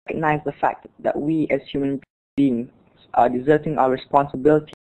recognize the fact that we as human beings are deserting our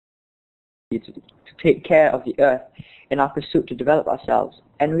responsibility to take care of the earth in our pursuit to develop ourselves,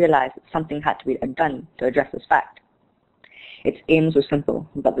 and realize that something had to be done to address this fact. Its aims were simple,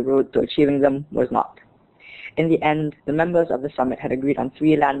 but the road to achieving them was not. In the end, the members of the summit had agreed on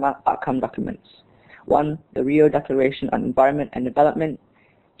 3 landmark outcome documents. 1, the Rio Declaration on Environment and Development,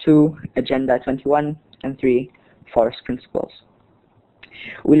 2, Agenda 21, and 3, Forest Principles.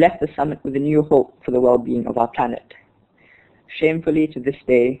 We left the summit with a new hope for the well-being of our planet. Shamefully, to this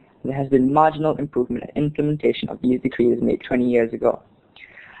day, there has been marginal improvement in implementation of these decrees made 20 years ago.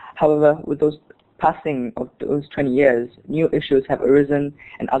 However, with those passing of those 20 years, new issues have arisen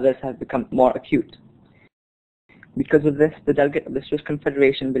and others have become more acute. Because of this, the delegate of the Swiss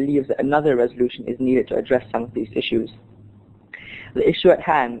Confederation believes that another resolution is needed to address some of these issues. The issue at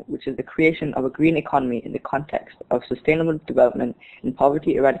hand, which is the creation of a green economy in the context of sustainable development and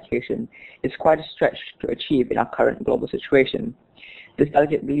poverty eradication, is quite a stretch to achieve in our current global situation. This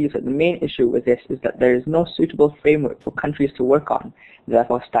delegate believes that the main issue with this is that there is no suitable framework for countries to work on,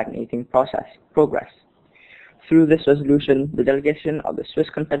 therefore stagnating progress. Through this resolution, the delegation of the Swiss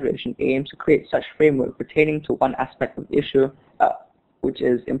Confederation aims to create such framework pertaining to one aspect of the issue, which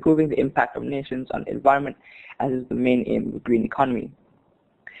is improving the impact of nations on the environment, as is the main aim of the green economy.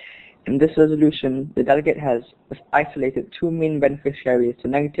 In this resolution, the delegate has isolated 2 main beneficiaries to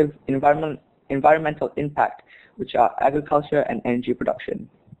negative environmental impact, which are agriculture and energy production.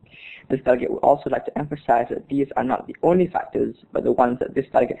 This delegate would also like to emphasize that these are not the only factors, but the ones that this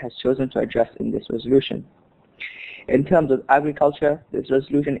delegate has chosen to address in this resolution. In terms of agriculture, this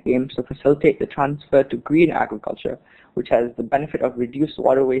resolution aims to facilitate the transfer to green agriculture, which has the benefit of reduced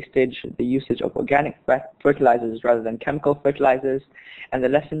water wastage, the usage of organic fertilizers rather than chemical fertilizers, and the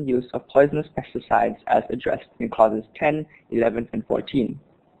lessened use of poisonous pesticides as addressed in clauses 10, 11, and 14.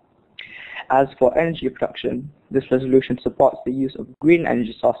 As for energy production, this resolution supports the use of green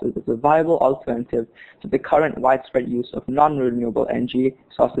energy sources as a viable alternative to the current widespread use of non-renewable energy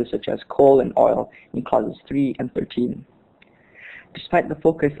sources such as coal and oil in clauses 3 and 13. Despite the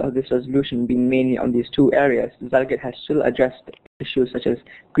focus of this resolution being mainly on these 2 areas, the delegate has still addressed issues such as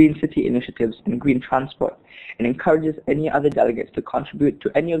green city initiatives and green transport, and encourages any other delegates to contribute to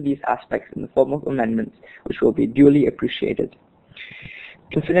any of these aspects in the form of amendments, which will be duly appreciated.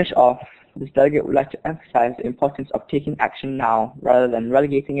 To finish off, this delegate would like to emphasize the importance of taking action now rather than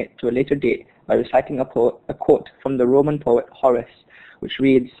relegating it to a later date by reciting a quote from the Roman poet Horace, which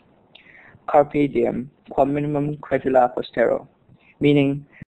reads, "Carpe diem, quam minimum credula postero," meaning,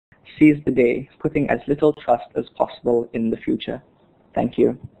 seize the day, putting as little trust as possible in the future. Thank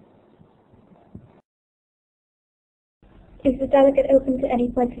you. Is the delegate open to any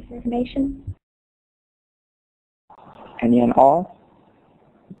points of information? Any and all?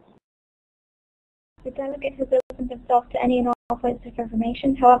 The delegate has opened himself to any and all points of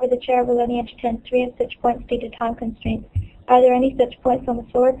information. However, the chair will only entertain 3 of such points due to time constraints. Are there any such points on the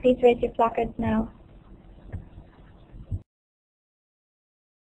floor? Please raise your placards now.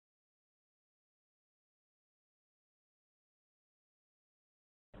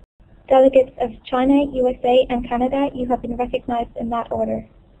 Delegates of China, USA, and Canada, you have been recognized in that order.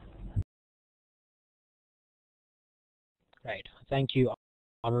 Right. Thank you,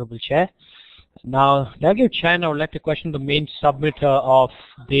 Honorable Chair. Now, Delegate of China, I would like to question the main submitter of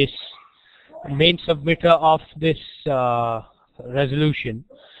this resolution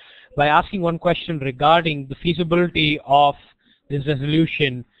by asking one question regarding the feasibility of this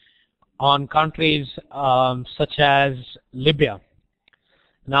resolution on countries such as Libya.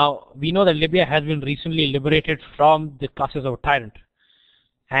 Now, we know that Libya has been recently liberated from the clutches of a tyrant,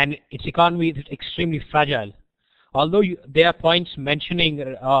 and its economy is extremely fragile. Although there are points mentioning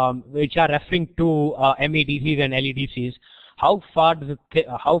which are referring to MEDCs and LEDCs, how far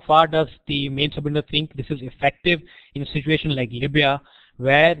does the main submitter think this is effective in a situation like Libya,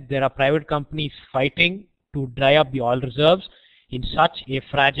 where there are private companies fighting to dry up the oil reserves in such a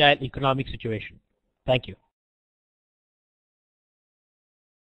fragile economic situation? Thank you.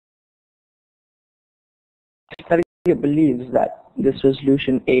 It believes that this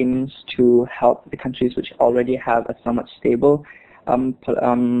resolution aims to help the countries which already have a somewhat stable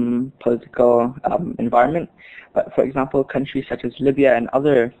political environment. But for example, countries such as Libya and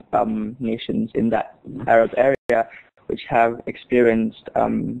other nations in that Arab area which have experienced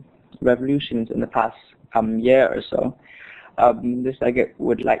revolutions in the past year or so, this delegate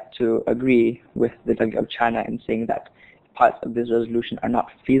would like to agree with the delegate of China in saying that parts of this resolution are not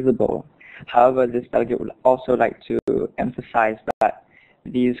feasible. However, this delegate would also like to emphasize that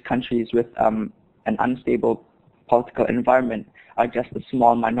these countries with an unstable political environment are just a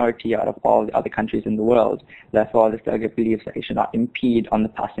small minority out of all the other countries in the world. Therefore, this delegate believes that it should not impede on the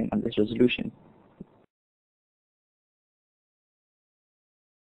passing of this resolution.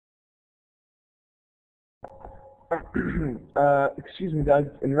 Excuse me, Doug.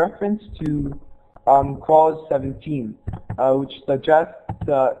 In reference to clause 17, which suggests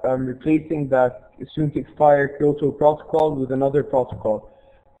replacing the soon-to-expire Kyoto Protocol with another protocol.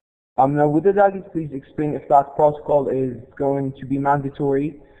 Now, would the delegate please explain if that protocol is going to be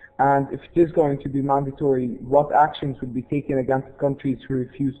mandatory, and if it is going to be mandatory, what actions would be taken against countries who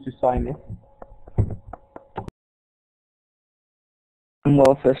refuse to sign it?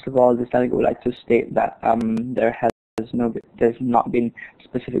 Well, first of all, this delegate would like to state that there's not been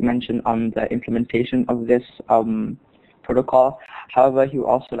specific mention on the implementation of this protocol. However, he would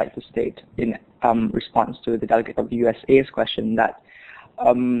also like to state in response to the delegate of the USA's question that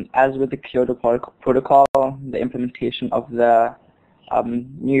as with the Kyoto Protocol, the implementation of the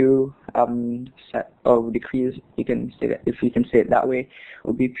new set of decrees, you can say that, if you can say it that way,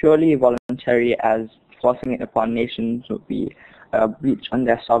 would be purely voluntary, as forcing it upon nations would be a breach on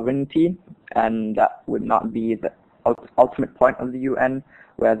their sovereignty, and that would not be the ultimate point of the UN,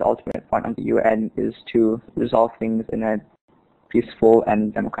 where the ultimate point of the UN is to resolve things in a peaceful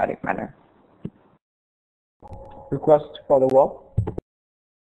and democratic manner. Request to follow up.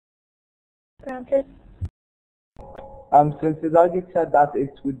 Granted. Since the delegate said that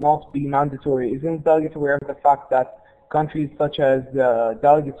it would not be mandatory, isn't the delegate aware of the fact that countries such as the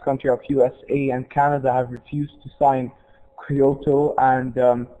delegate's country of USA and Canada have refused to sign Kyoto, and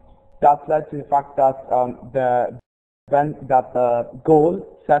that led to the fact that the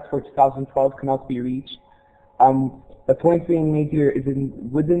goal set for 2012 cannot be reached. The point being made here is,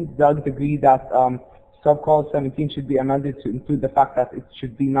 wouldn't Doug agree that sub-clause 17 should be amended to include the fact that it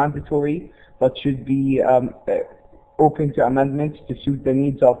should be mandatory, but should be open to amendments to suit the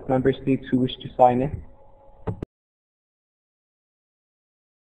needs of member states who wish to sign it?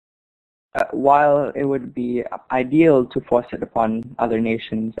 While it would be ideal to force it upon other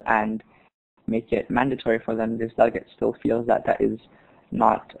nations and make it mandatory for them, this delegate still feels that that is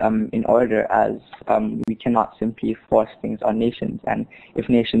not in order, as we cannot simply force things on nations. And if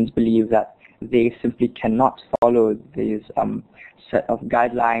nations believe that they simply cannot follow these set of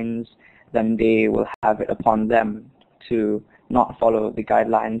guidelines, then they will have it upon them to not follow the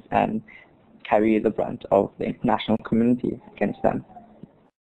guidelines and carry the brunt of the international community against them.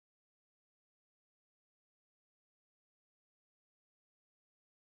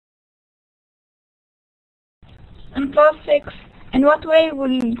 In clause 6, in what way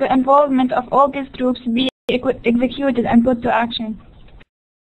will the involvement of all these groups be executed and put to action?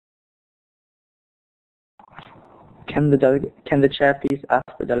 Can the chair please ask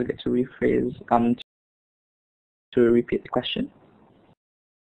the delegate to rephrase, to repeat the question?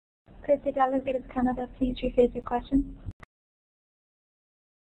 Could the delegate of Canada please rephrase your question?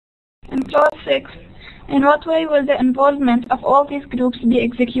 In clause 6, in what way will the involvement of all these groups be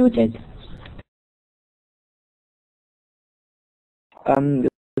executed? The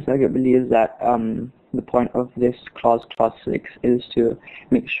delegate believes that the point of this clause 6, is to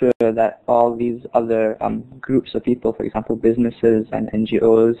make sure that all these other groups of people, for example, businesses and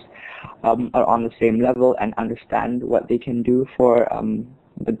NGOs, are on the same level and understand what they can do for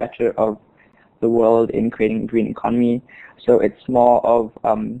the better of the world in creating a green economy. So it's more of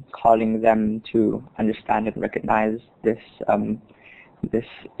calling them to understand and recognize this this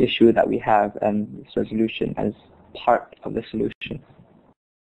issue that we have and this resolution as part of the solution.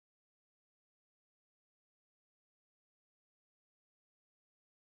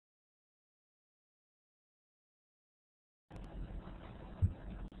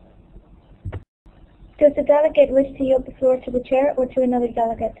 Does the delegate wish to yield the floor to the chair or to another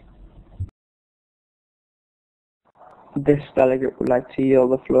delegate? This delegate would like to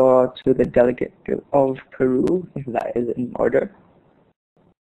yield the floor to the delegate of Peru, if that is in order.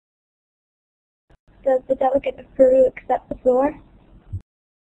 Does the delegate of Peru accept the floor?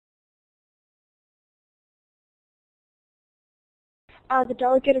 The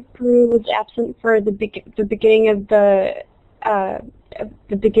delegate of Peru was absent for the beginning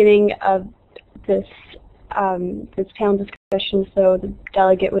of this this panel discussion, so the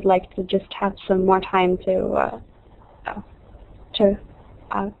delegate would like to just have some more time to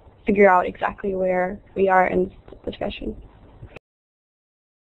figure out exactly where we are in this discussion.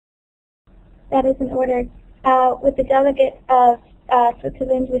 That is in order. Would the delegate of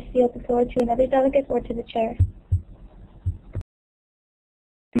Switzerland wish to yield the floor to another delegate or to the chair?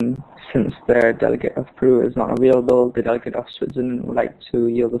 Since the delegate of Peru is not available, the delegate of Switzerland would like to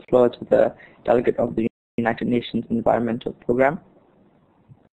yield the floor to the delegate of the United Nations Environmental Programme?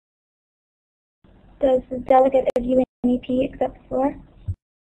 Does the delegate of UNEP accept the floor?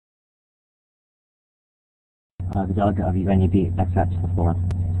 The delegate of UNEP accepts the floor.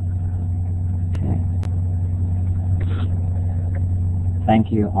 Okay.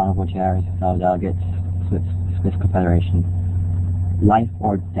 Thank you, Honourable Chairs, fellow delegates, Swiss Confederation. Life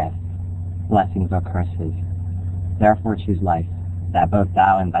or death, blessings or curses. Therefore choose life, that both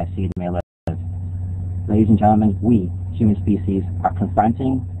thou and thy seed may live. Ladies and gentlemen, we, human species, are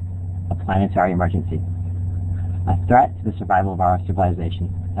confronting a planetary emergency. A threat to the survival of our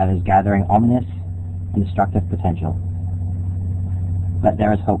civilization that is gathering ominous and destructive potential. But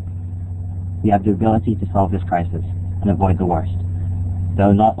there is hope. We have the ability to solve this crisis and avoid the worst,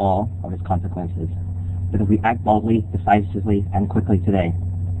 though not all of its consequences. But if we act boldly, decisively, and quickly today,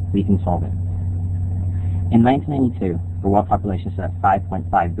 we can solve it. In 1992, the world population stood at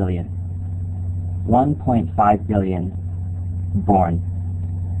 5.5 billion. 1.5 billion born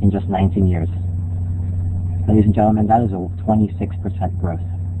in just 19 years. Ladies and gentlemen, that is a 26% growth.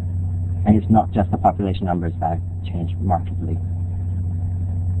 And it's not just the population numbers that have changed markedly.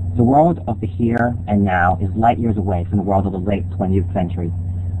 The world of the here and now is light years away from the world of the late 20th century,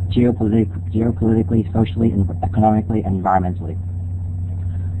 geopolitically, socially, economically, and environmentally.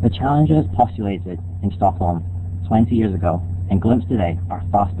 The challenges postulated in Stockholm 20 years ago and glimpsed today are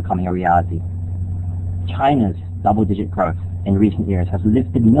fast becoming a reality. China's double-digit growth in recent years has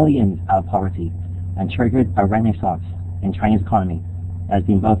lifted millions out of poverty and triggered a renaissance in Chinese economy that has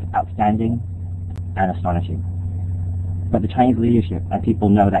been both outstanding and astonishing. But the Chinese leadership and people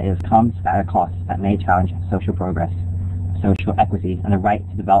know that it has come at a cost that may challenge social progress, social equity, and the right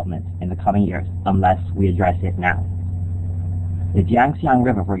to development in the coming years unless we address it now. The Yangtze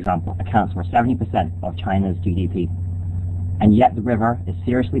River, for example, accounts for 70% of China's GDP, and yet the river is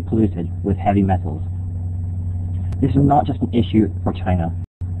seriously polluted with heavy metals. This is not just an issue for China.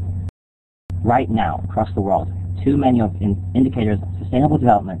 Right now, across the world, too many of indicators of sustainable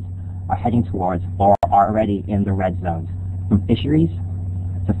development are heading towards or are already in the red zones, from fisheries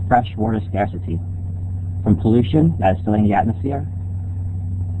to fresh water scarcity, from pollution that is filling the atmosphere,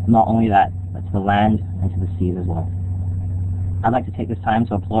 not only that, but to the land and to the seas as well. I'd like to take this time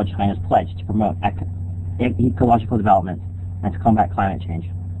to applaud China's pledge to promote ecological development and to combat climate change.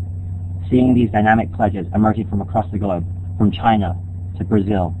 Seeing these dynamic pledges emerging from across the globe, from China to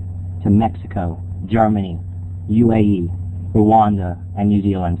Brazil to Mexico, Germany, UAE, Rwanda, and New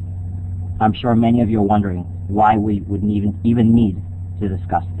Zealand, I'm sure many of you are wondering why we would even need to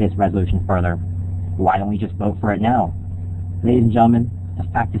discuss this resolution further. Why don't we just vote for it now? Ladies and gentlemen, the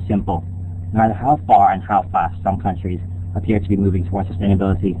fact is simple. No matter how far and how fast some countries appear to be moving towards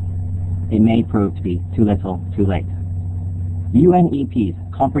sustainability, it may prove to be too little, too late. UNEP's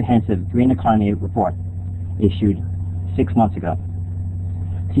Comprehensive Green Economy Report, issued 6 months ago,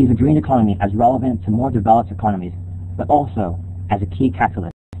 sees the green economy as relevant to more developed economies, but also as a key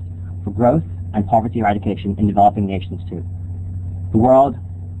catalyst for growth and poverty eradication in developing nations too. The world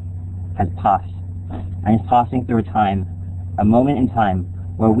has passed, and is passing through a moment in time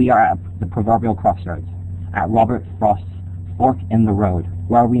where we are at the proverbial crossroads, at Robert Frost's fork in the road,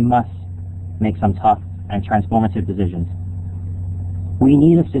 where we must make some tough and transformative decisions. We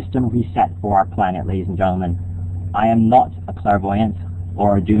need a system reset for our planet, ladies and gentlemen. I am not a clairvoyant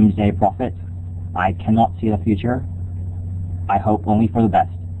or a doomsday prophet. I cannot see the future. I hope only for the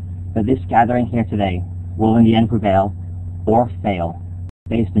best. But this gathering here today will in the end prevail or fail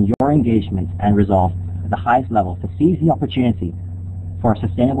based on your engagement and resolve at the highest level to seize the opportunity for a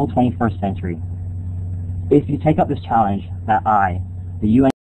sustainable 21st century. If you take up this challenge that I, the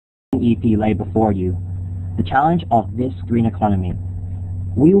UNEP, lay before you, the challenge of this green economy,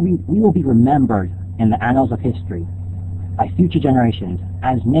 we will be remembered in the annals of history by future generations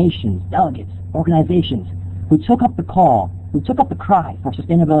as nations, delegates, organizations who took up the call, who took up the cry for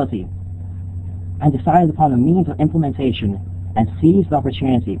sustainability and decided upon the means of implementation and seized the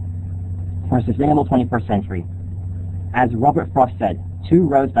opportunity for a sustainable 21st century. As Robert Frost said, 2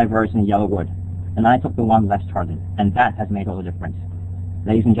 roads diverged in yellow wood, and I took the one less trodden, and that has made all the difference.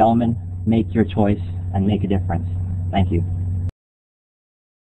 Ladies and gentlemen, make your choice and make a difference. Thank you.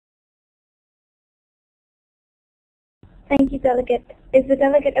 Thank you, Delegate. Is the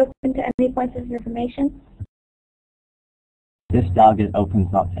delegate open to any points of information? This delegate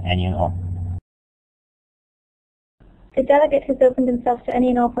opens up to any and all. The delegate has opened himself to any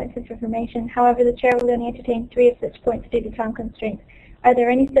and all points of information. However, the chair will only entertain 3 of such points due to time constraints. Are there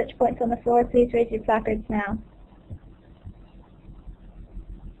any such points on the floor? Please raise your placards now.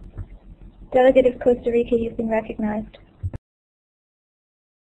 Delegate of Costa Rica, you've been recognized.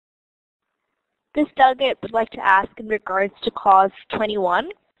 This delegate would like to ask in regards to Clause 21,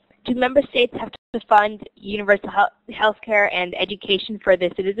 do member states have to fund universal health care and education for their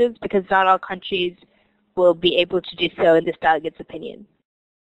citizens, because not all countries will be able to do so in this delegate's opinion?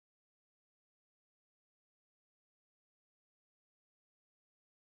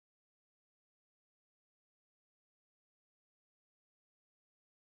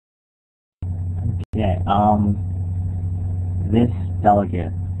 Okay, this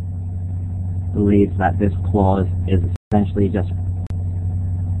delegate believes that this clause is essentially just...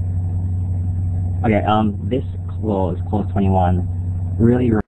 Okay, this clause, Clause 21,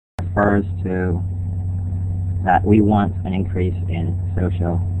 really refers to that we want an increase in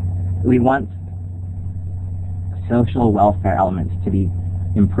we want social welfare elements to be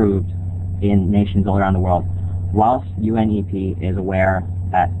improved in nations all around the world. Whilst UNEP is aware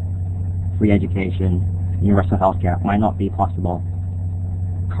that free education, universal healthcare might not be possible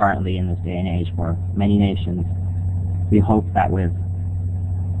currently in this day and age for many nations, we hope that with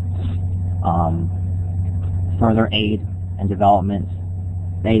further aid and development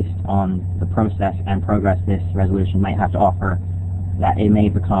based on the process and progress this resolution might have to offer, that it may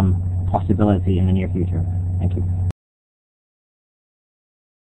become a possibility in the near future. Thank you.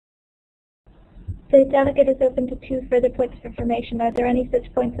 The delegate is open to 2 further points of information. Are there any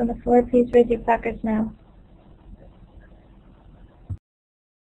such points on the floor? Please raise your placards now.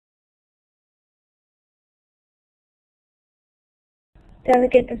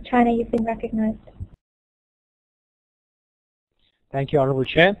 Delegate of China, you've been recognized. Thank you, Honorable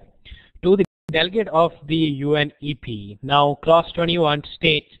Chair. To the delegate of the UNEP, now Clause 21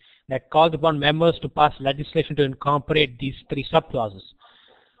 states that calls upon members to pass legislation to incorporate these 3 subclauses.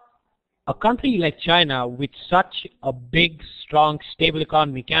 A country like China, with such a big, strong, stable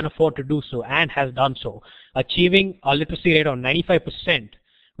economy, can afford to do so and has done so, achieving a literacy rate of 95%,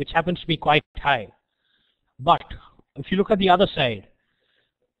 which happens to be quite high. But if you look at the other side,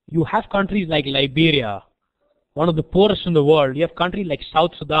 you have countries like Liberia, one of the poorest in the world. You have countries like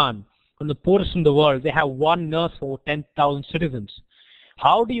South Sudan, one of the poorest in the world. They have 1 nurse for 10,000 citizens.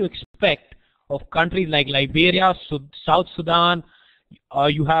 How do you expect of countries like Liberia, South Sudan,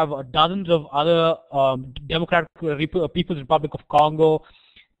 you have dozens of other Democratic People's Republic of Congo.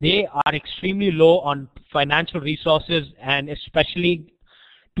 They are extremely low on financial resources and especially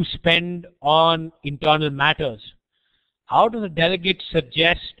to spend on internal matters. How does the delegate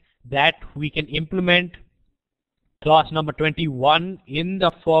suggest that we can implement clause number 21 in the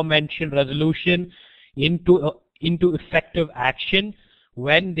aforementioned resolution into effective action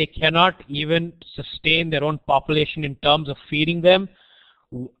when they cannot even sustain their own population in terms of feeding them,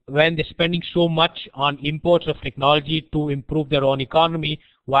 when they're spending so much on imports of technology to improve their own economy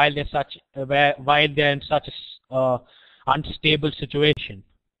while they're in such a unstable situation?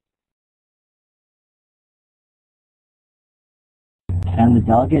 Can the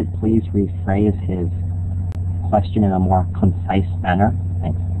delegate please rephrase his question in a more concise manner?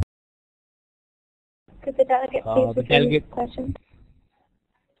 Thanks. Could the delegate please repeat his question?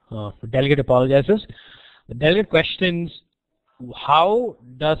 The delegate apologizes. The delegate questions, how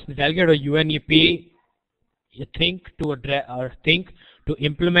does the delegate of UNEP think to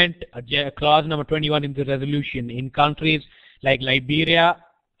implement clause number 21 in the resolution in countries like Liberia,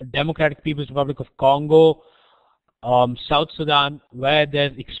 Democratic People's Republic of Congo, South Sudan, where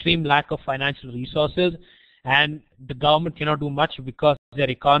there's extreme lack of financial resources and the government cannot do much because their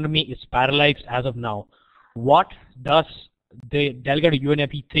economy is paralyzed as of now? What does the delegate of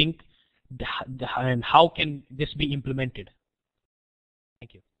UNEP think, and how can this be implemented?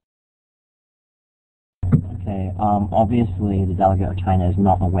 Thank you. Okay, obviously the delegate of China is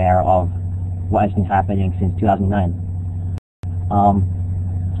not aware of what has been happening since 2009.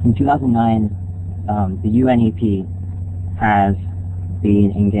 In 2009, the UNEP has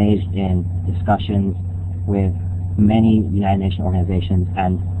been engaged in discussions with many United Nations organizations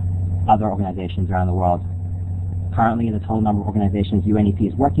and other organizations around the world. Currently, the total number of organizations UNEP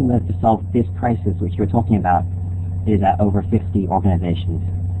is working with to solve this crisis which you're talking about is at over 50 organizations.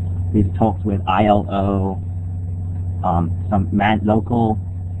 We've talked with ILO, some local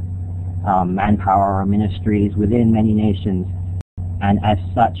manpower ministries within many nations, and as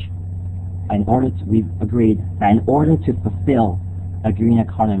such, we've agreed that in order to fulfill a green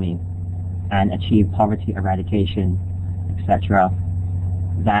economy and achieve poverty eradication, etc.,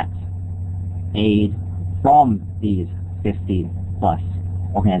 that aid from these 50 plus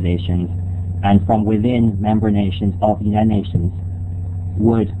organizations and from within member nations of the United Nations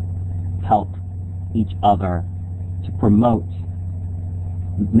would help each other to promote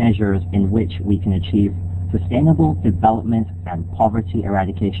measures in which we can achieve sustainable development and poverty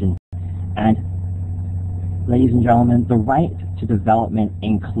eradication, and Ladies and gentlemen, the right to development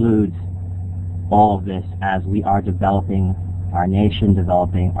includes all of this as we are developing our nation,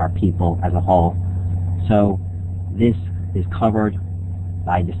 developing our people as a whole. So this is covered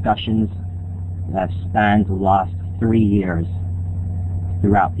by discussions that spanned the last 3 years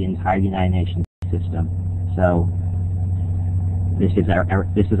throughout the entire United Nations system. So this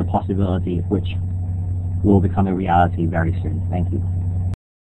is a possibility which will become a reality very soon. Thank you.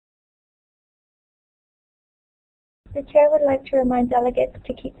 The Chair would like to remind delegates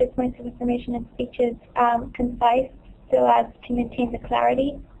to keep their points of information and speeches concise so as to maintain the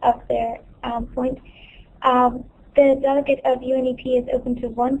clarity of their point. The delegate of UNEP is open to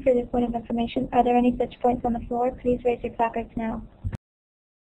 1 further point of information. Are there any such points on the floor? Please raise your placards now.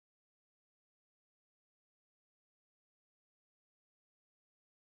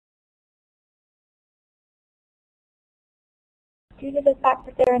 Due to the fact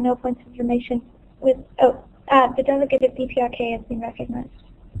that there are no points of information the delegate of DPRK has been recognized.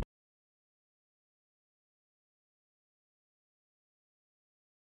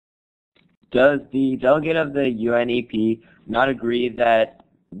 Does the delegate of the UNEP not agree that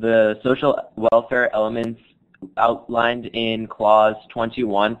the social welfare elements outlined in Clause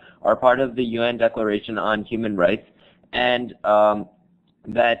 21 are part of the UN Declaration on Human Rights, and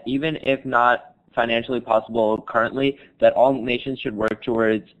that even if not financially possible currently, that all nations should work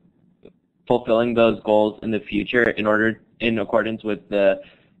towards fulfilling those goals in the future in accordance with the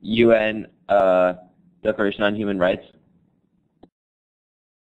UN Declaration on Human Rights?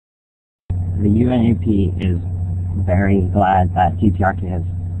 The UNEP is very glad that DPRK has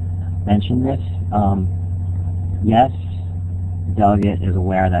mentioned this. Yes, the delegate is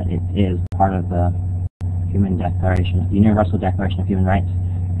aware that it is part of the Universal Declaration of Human Rights,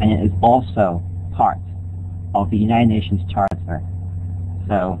 and it is also part of the United Nations Charter.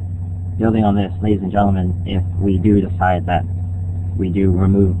 So, building on this, ladies and gentlemen, if we do decide that we do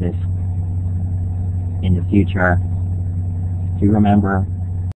remove this in the future, do remember,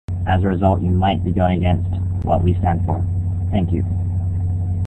 as a result, you might be going against what we stand for. Thank you.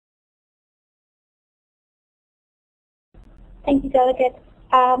 Thank you, Delegate.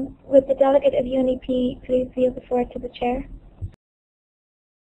 Would the delegate of UNEP please yield the floor to the Chair?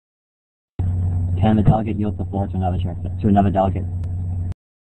 Can the delegate yield the floor to another delegate?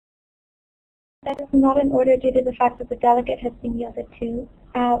 That is not in order due to the fact that the delegate has been yielded to.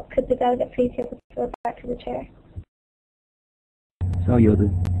 Could the delegate please yield the floor back to the Chair? So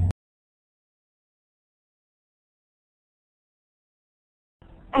yielded.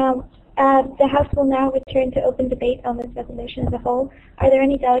 The House will now return to open debate on this resolution as a whole. Are there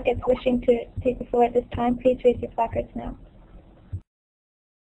any delegates wishing to take the floor at this time? Please raise your placards now.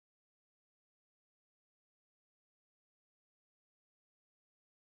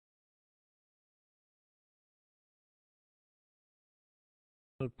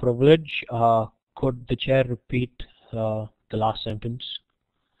 Privilege. Could the Chair repeat the last sentence?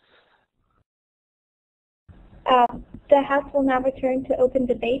 The House will now return to open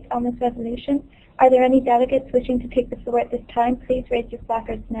debate on this resolution. Are there any delegates wishing to take the floor at this time? Please raise your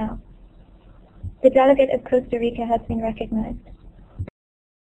placards now. The delegate of Costa Rica has been recognized.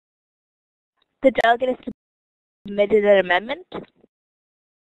 The delegate has submitted an amendment.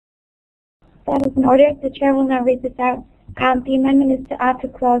 That is in order. The Chair will now read this out. The amendment is to add to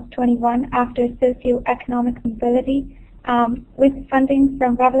Clause 21 after socio-economic mobility with funding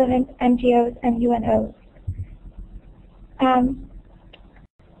from relevant NGOs and UNOs.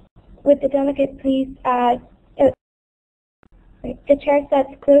 Would the delegate please, the Chair sets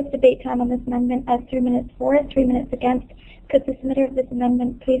closed debate time on this amendment as 3 minutes for, 3 minutes against. Could the submitter of this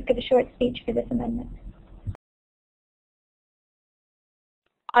amendment please give a short speech for this amendment?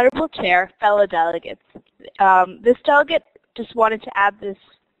 Honorable Chair, fellow delegates, this delegate just wanted to add this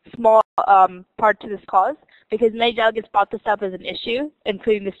small part to this cause because many delegates brought this up as an issue,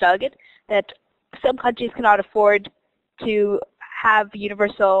 including this delegate, that some countries cannot afford to have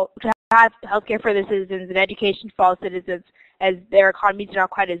healthcare for their citizens and education for all citizens as their economies are not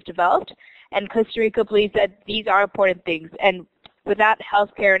quite as developed. And Costa Rica believes that these are important things. And without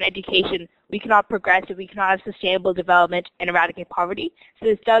healthcare and education, we cannot progress and we cannot have sustainable development and eradicate poverty. So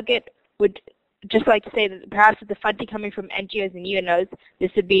this delegate would just like to say that perhaps with the funding coming from NGOs and UNOs,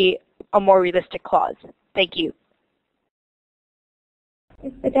 this would be a more realistic clause. Thank you.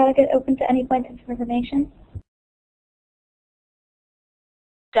 Is the delegate open to any points of information?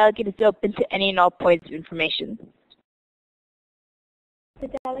 Delegate is open to any and all points of information. The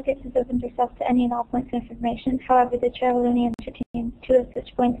delegate has opened herself to any and all points of information. However, the Chair will only entertain 2 of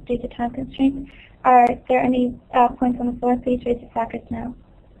such points due to time constraints. Are there any points on the floor? Please raise your placards now.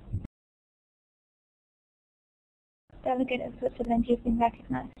 Delegate of Switzerland, you've been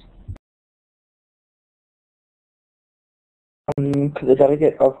recognized. Could the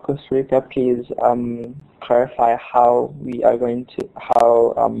delegate of Costa Rica please clarify how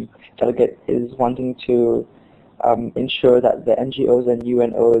delegate is wanting to ensure that the NGOs and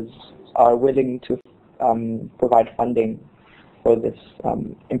UNOs are willing to provide funding for this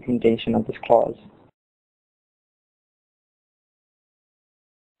implementation of this clause?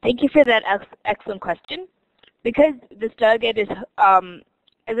 Thank you for that excellent question. Because this delegate is, as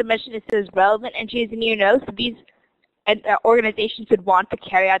I mentioned, it says relevant NGOs and UNOs, so these organizations would want to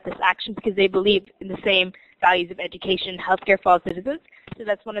carry out this action because they believe in the same values of education and healthcare for all citizens. So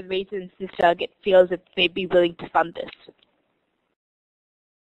that's one of the reasons this delegate feels that they'd be willing to fund this.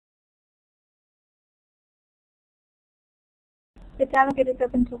 The delegate is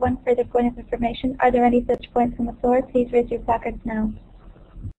open to one further point of information. Are there any such points on the floor? Please raise your placards now.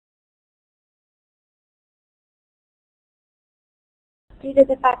 Due to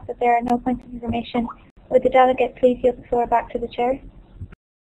the fact that there are no points of information, would the delegate please yield the floor back to the chair?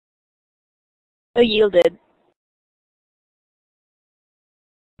 So yielded.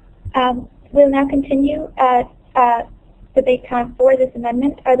 We'll now continue debate time for this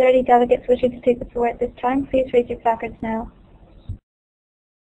amendment. Are there any delegates wishing to take the floor at this time? Please raise your placards now.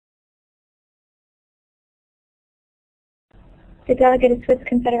 The delegate of Swiss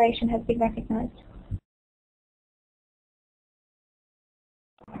Confederation has been recognized.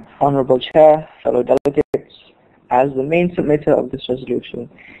 Honorable Chair, fellow delegates, as the main submitter of this resolution,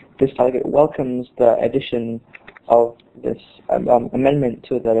 this delegate welcomes the addition of this amendment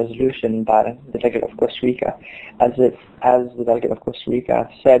to the resolution by the delegate of Costa Rica. As the delegate of Costa Rica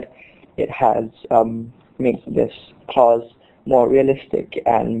said, it has makes this clause more realistic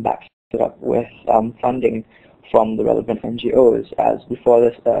and backs it up with funding from the relevant NGOs, as before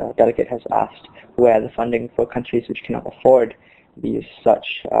this delegate has asked where the funding for countries which cannot afford these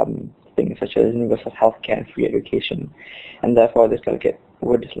such things such as universal healthcare and free education. And therefore this delegate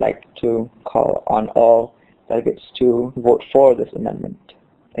would like to call on all delegates to vote for this amendment.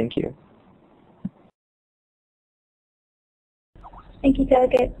 Thank you. Thank you,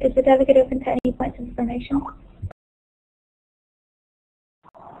 Delegate. Is the delegate open to any points of information?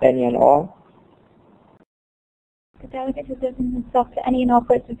 Any and all? The delegate has opened himself to any and all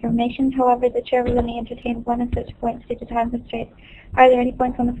points of information. However, the chair will only entertain one of such points due to time constraints. Are there any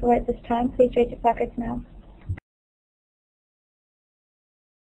points on the floor at this time? Please raise your placards now.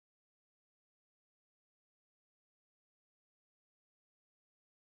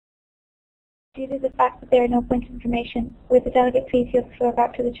 Due to the fact that there are no points of information, would the delegate please yield the floor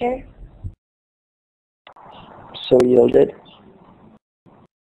back to the chair? So yielded.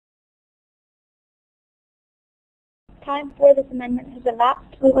 Time for this amendment has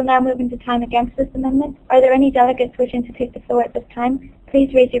elapsed. We will now move into time against this amendment. Are there any delegates wishing to take the floor at this time?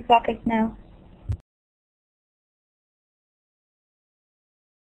 Please raise your placards now.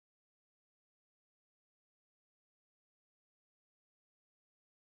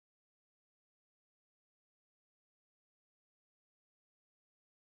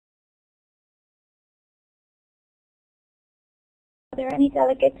 Are there any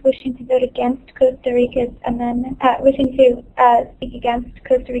delegates wishing to vote against Costa Rica's amendment, wishing to speak against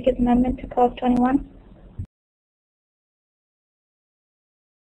Costa Rica's amendment to Clause 21?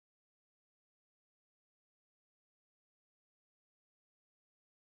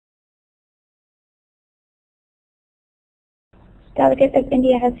 Delegate of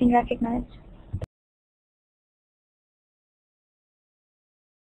India has been recognized.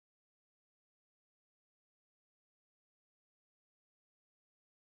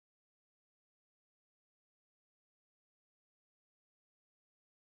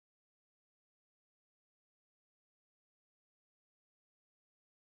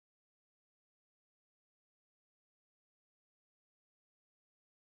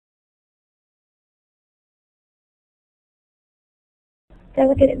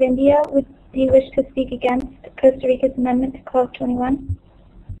 Delegate of India, would you wish to speak against Costa Rica's amendment to Clause 21?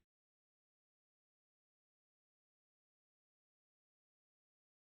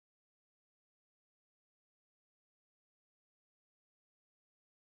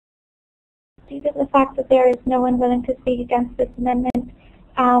 Due to the fact that there is no one willing to speak against this amendment,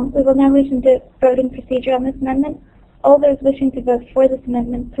 we will now move into voting procedure on this amendment. All those wishing to vote for this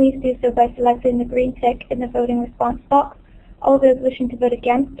amendment, please do so by selecting the green tick in the voting response box. All those wishing to vote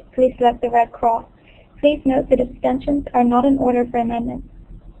against, please select the red cross. Please note that abstentions are not in order for amendment.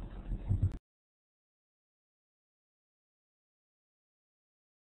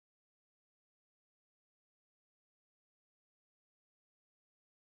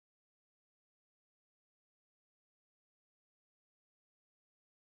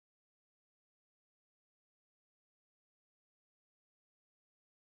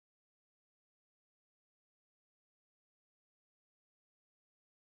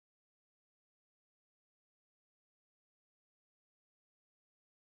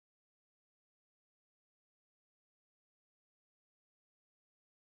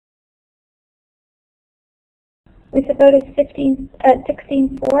 With a vote of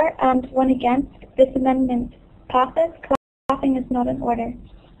 16-4 and 1 against, this amendment passes. Clapping is not in order.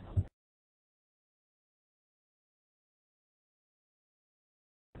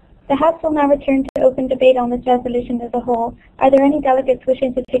 The House will now return to open debate on this resolution as a whole. Are there any delegates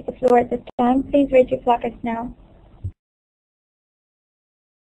wishing to take the floor at this time? Please raise your placards now.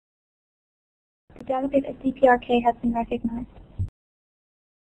 The delegate of DPRK has been recognized.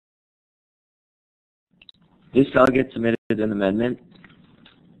 This delegate submitted an amendment.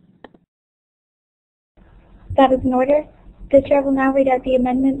 That is in order. The Chair will now read out the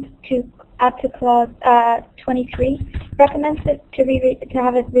amendment to add to Clause 23. Recommends it to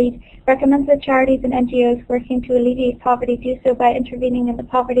have it read, recommends that charities and NGOs working to alleviate poverty do so by intervening in the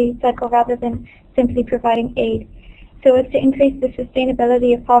poverty cycle rather than simply providing aid, so as to increase the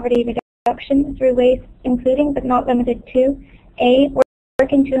sustainability of poverty reduction through ways including but not limited to A.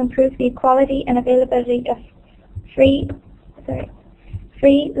 Working to improve the quality and availability of free,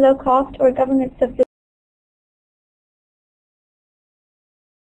 low-cost or government subsidized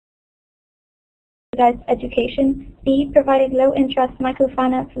education. B. Providing low-interest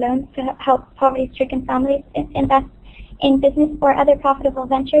microfinance loans to help poverty-stricken families invest in business or other profitable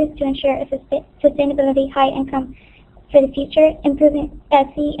ventures to ensure a sustainability high income for the future.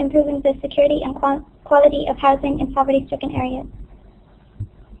 C. Improving the security and quality of housing in poverty-stricken areas.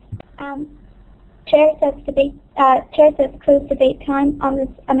 Chair sets close debate time on this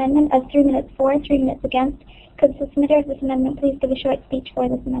amendment as 3 minutes for, 3 minutes against. Could the submitter of this amendment please give a short speech for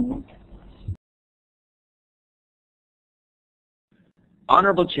this amendment?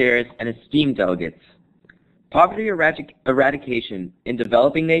 Honorable chairs and esteemed delegates, poverty eradication in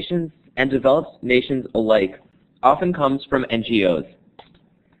developing nations and developed nations alike often comes from NGOs.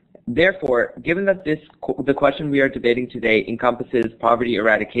 Therefore, given that the question we are debating today encompasses poverty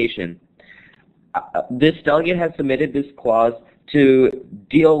eradication, this delegate has submitted this clause to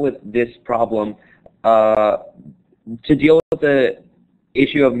deal with this problem, to deal with the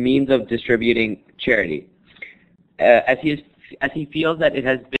issue of means of distributing charity, as he feels that it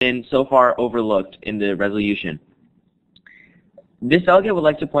has been so far overlooked in the resolution. This delegate would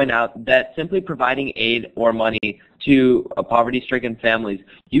like to point out that simply providing aid or money to poverty-stricken families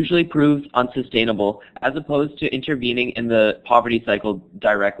usually proves unsustainable as opposed to intervening in the poverty cycle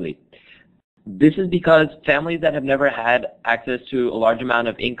directly. This is because families that have never had access to a large amount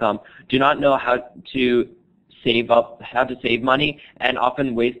of income do not know how to save money, and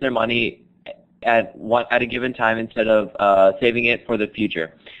often waste their money at a given time instead of saving it for the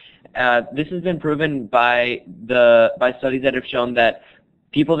future. This has been proven by studies that have shown that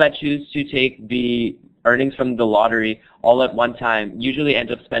people that choose to take the earnings from the lottery all at one time usually end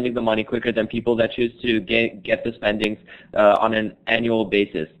up spending the money quicker than people that choose to get the spendings on an annual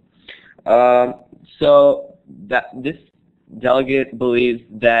basis. So that this delegate believes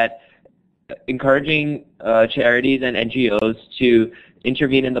that encouraging charities and NGOs to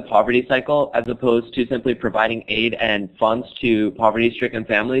intervene in the poverty cycle as opposed to simply providing aid and funds to poverty-stricken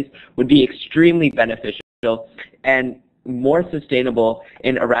families would be extremely beneficial and more sustainable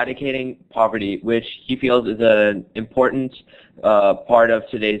in eradicating poverty, which he feels is an important part of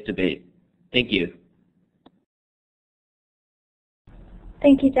today's debate. Thank you.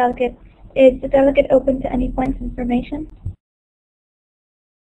 Thank you, Delegate. Is the delegate open to any points of information?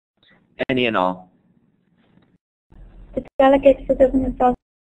 Any and all. The delegate is open themselves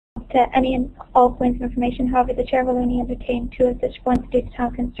to any and all points of information. However, the Chair will only entertain 2 of such points due to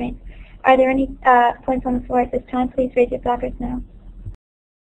time constraints. Are there any points on the floor at this time? Please raise your placards now.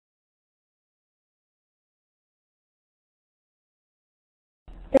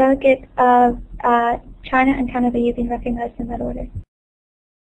 Delegate of China and Canada, you've been recognized in that order.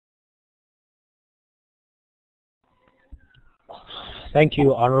 Thank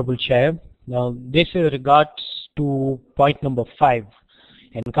you, Honorable Chair. Now, this is regards to point number 5.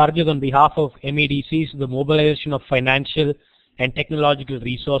 Encourages on behalf of MEDCs the mobilization of financial and technological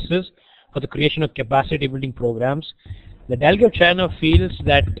resources for the creation of capacity building programs. The delegate of China feels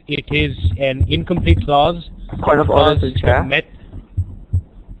that it is an incomplete clause. Point of order, Mr. Chair.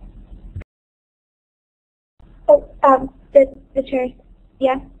 The Chair,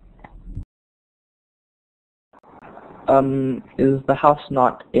 yeah. Is the House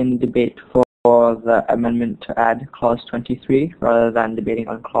not in debate for the amendment to add clause 23 rather than debating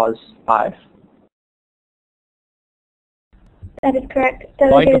on clause 5? That is correct.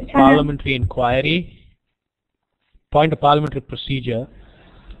 Point of parliamentary inquiry. Point of parliamentary procedure.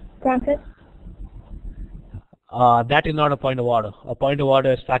 Granted. That is not a point of order. A point of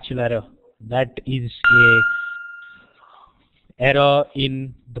order is factual error. That is a error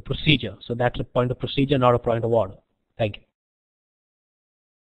in the procedure. So that's a point of procedure, not a point of order. Thank you.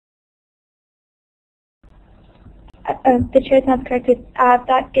 The chair is not corrected.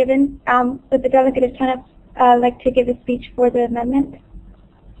 That given, would the delegate of China like to give a speech for the amendment?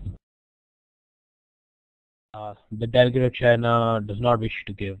 The delegate of China does not wish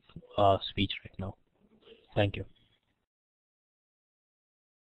to give a speech right now. Thank you.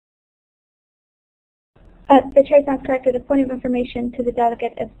 The chair is not corrected. A point of information to the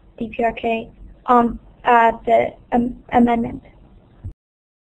delegate of DPRK on the amendment.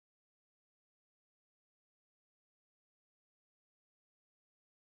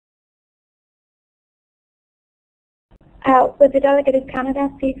 Would the delegate of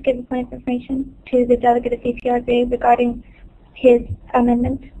Canada please give a point of information to the delegate of DPRK regarding his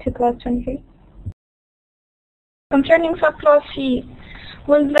amendment to clause 23? Concerning subclause C,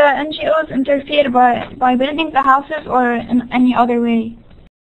 will the NGOs interfere by building the houses or in any other way?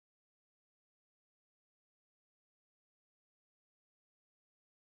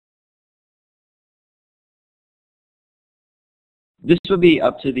 This would be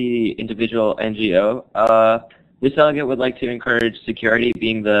up to the individual NGO. This delegate would like to encourage security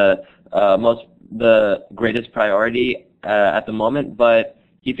being the greatest priority at the moment, but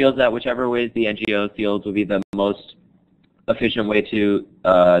he feels that whichever ways the NGO feels would be the most efficient way to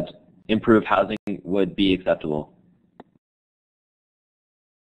improve housing would be acceptable.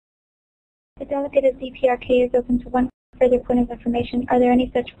 The delegate of DPRK is open to one further point of information. Are there any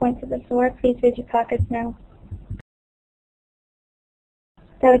such points of the floor? Please raise your placards now.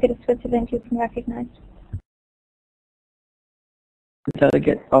 Delegate of Switzerland, you've been recognized. The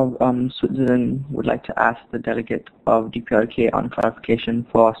delegate of Switzerland would like to ask the delegate of DPRK on clarification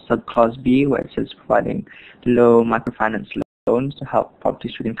for subclause B, where it says providing low microfinance loans to help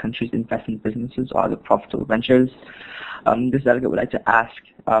poverty-stricken countries invest in businesses or other profitable ventures. This delegate would like to ask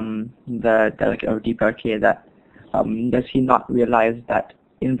the delegate of DPRK that does he not realize that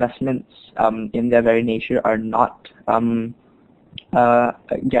investments in their very nature are not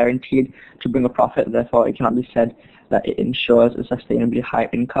guaranteed to bring a profit, therefore it cannot be said that it ensures a sustainably high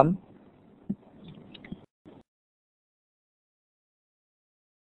income.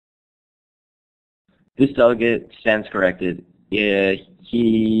 This delegate stands corrected.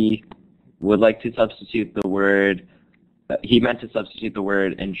 He would like to substitute the word, he meant to substitute the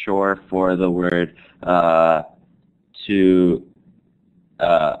word ensure for the word actually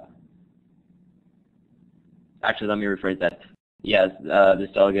let me rephrase that. Yes, this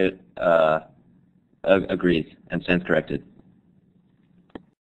delegate agrees and stands corrected.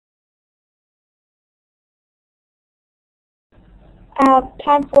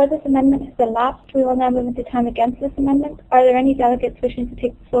 Time for this amendment has elapsed. We will now move into time against this amendment. Are there any delegates wishing to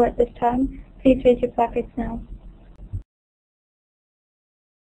take the floor at this time? Please raise your placards now.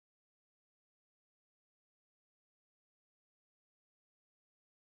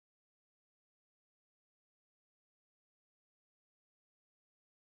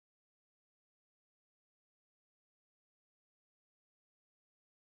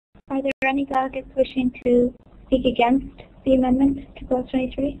 Are there any delegates wishing to speak against the amendment to clause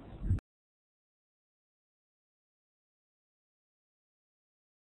 23?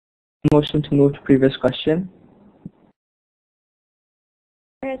 Motion to move to previous question.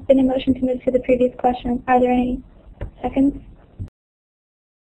 There has been a motion to move to the previous question. Are there any seconds?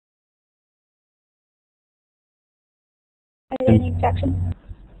 Are there any objections?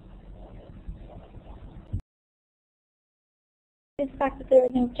 The fact that there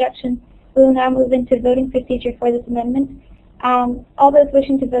is no objection, we will now move into voting procedure for this amendment. All those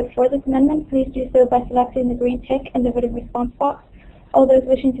wishing to vote for this amendment, please do so by selecting the green tick in the voting response box. All those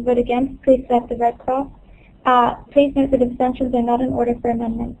wishing to vote against, please select the red cross. Please note that abstentions are not in order for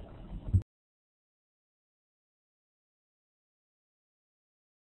amendment.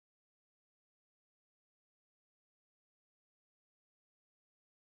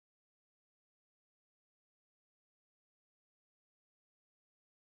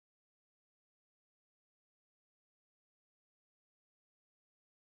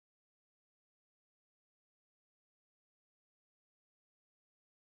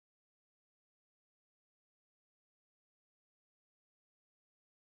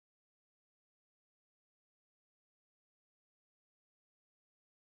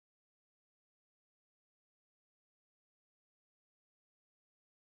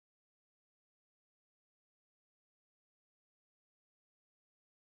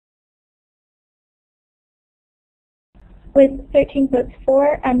 With 13 votes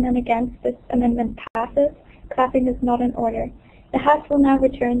for and none against, this amendment passes. Clapping is not in order. The House will now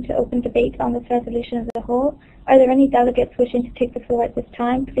return to open debate on this resolution as a whole. Are there any delegates wishing to take the floor at this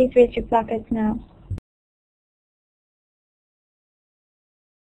time? Please raise your placards now.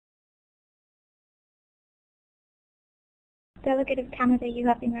 Delegate of Canada, you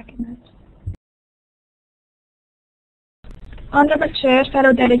have been recognized. Honorable Chair,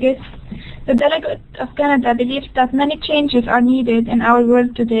 fellow delegates, the Delegate of Canada believes that many changes are needed in our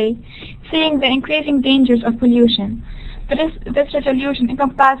world today, seeing the increasing dangers of pollution. This resolution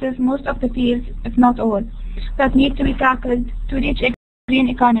encompasses most of the fields, if not all, that need to be tackled to reach a green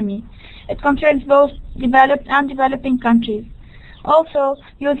economy. It concerns both developed and developing countries. Also,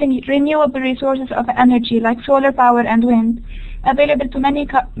 using renewable resources of energy like solar power and wind, available to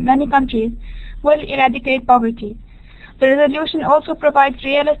many countries, will eradicate poverty. The resolution also provides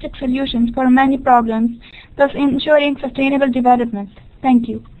realistic solutions for many problems, thus ensuring sustainable development. Thank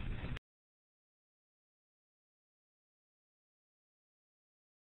you.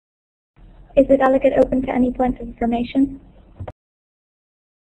 Is the delegate open to any points of information?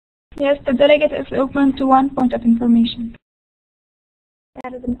 Yes, the delegate is open to one point of information.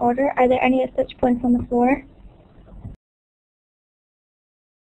 That is in order. Are there any such points on the floor?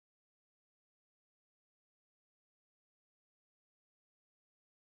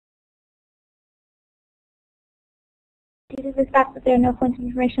 Due to the fact that there are no points of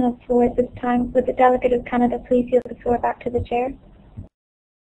information on the floor at this time, would the delegate of Canada please yield the floor back to the chair?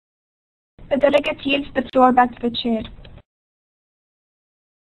 The delegate yields the floor back to the chair.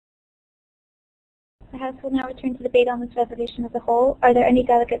 The House will now return to debate on this resolution as a whole. Are there any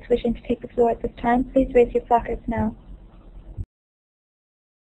delegates wishing to take the floor at this time? Please raise your placards now.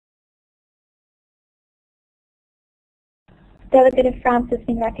 Delegate of France has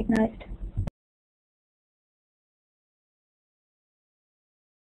been recognized.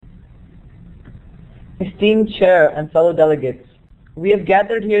 Esteemed Chair and fellow delegates, we have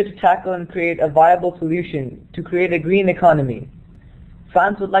gathered here to tackle and create a viable solution to create a green economy.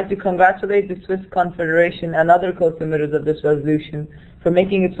 France would like to congratulate the Swiss Confederation and other co-submitters of this resolution for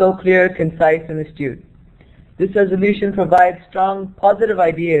making it so clear, concise, and astute. This resolution provides strong, positive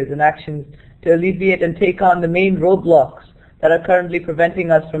ideas and actions to alleviate and take on the main roadblocks that are currently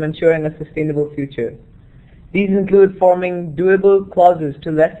preventing us from ensuring a sustainable future. These include forming doable clauses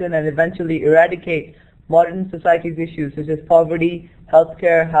to lessen and eventually eradicate modern society's issues such as poverty,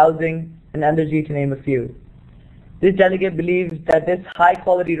 healthcare, housing, and energy, to name a few. This delegate believes that this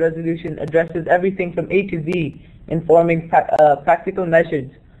high-quality resolution addresses everything from A to Z in forming practical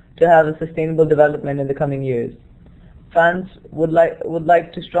measures to have a sustainable development in the coming years. France would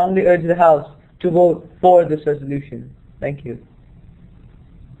like to strongly urge the House to vote for this resolution. Thank you.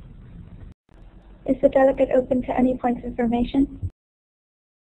 Is the delegate open to any points of information?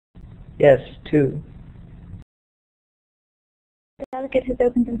 Yes, 2. The delegate has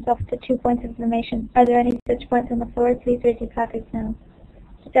opened himself to 2 points of information. Are there any such points on the floor? Please raise your placards now.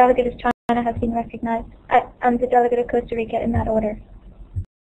 The delegate of China has been recognized. And the delegate of Costa Rica in that order.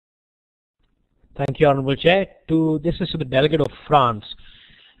 Thank you, Honorable Chair. This is to the delegate of France.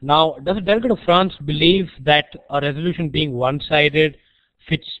 Now, does the delegate of France believe that a resolution being one-sided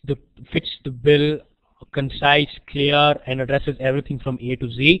fits the bill, concise, clear, and addresses everything from A to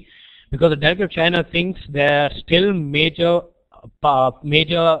Z? Because the delegate of China thinks there are still major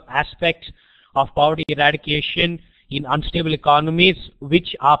aspects of poverty eradication in unstable economies,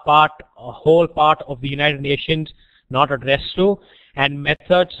 which are a whole part of the United Nations not addressed to, and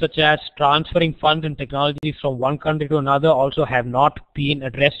methods such as transferring funds and technologies from one country to another also have not been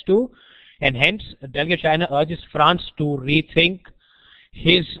addressed to, and hence the delegate of China urges France to rethink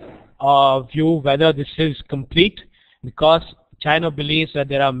his view whether this is complete, because China believes that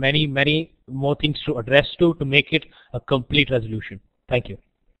there are many more things to address to make it a complete resolution. Thank you.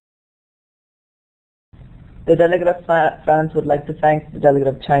 The delegate of France would like to thank the delegate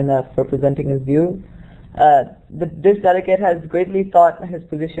of China for presenting his view. This delegate has greatly thought his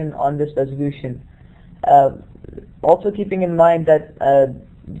position on this resolution. Also keeping in mind that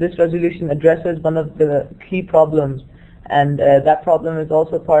this resolution addresses one of the key problems, and that problem is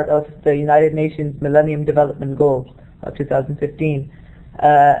also part of the United Nations Millennium Development Goals of 2015,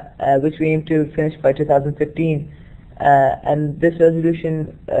 which we aim to finish by 2015. And this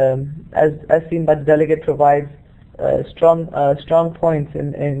resolution, as seen by the delegate, provides strong points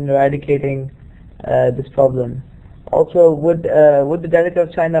in eradicating this problem. Also, would the delegate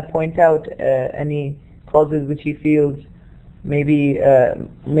of China point out any clauses which he feels maybe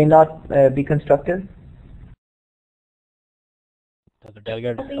may not be constructive? There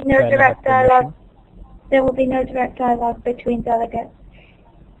will be no direct dialogue. There will be no direct dialogue between delegates.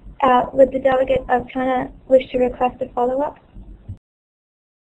 Would the delegate of China wish to request a follow-up?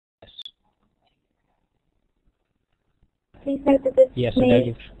 Yes. Please note that this yes,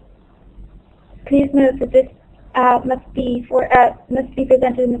 Please note that this must be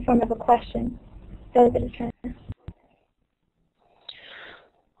presented in the form of a question. Delegate of China.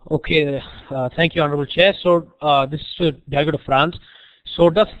 Okay, thank you, Honorable Chair. So this is to Delegate of France. So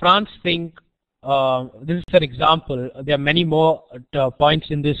does France think, this is an example, there are many more points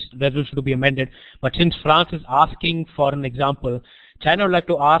in this resolution to be amended, but since France is asking for an example, China would like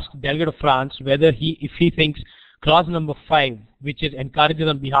to ask Delegate of France whether if he thinks clause number 5, which is encourages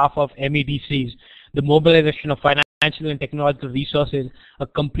on behalf of MEDCs, the mobilization of financial and technological resources, a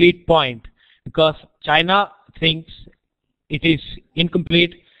complete point, because China thinks it is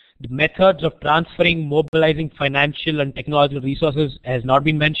incomplete. The methods of transferring, mobilizing financial and technological resources has not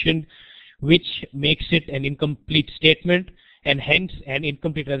been mentioned, which makes it an incomplete statement and hence an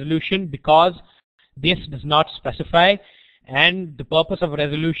incomplete resolution, because this does not specify, and the purpose of a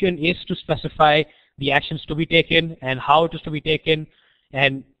resolution is to specify the actions to be taken and how it is to be taken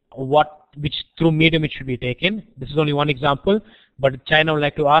and which through medium it should be taken. This is only one example, but China would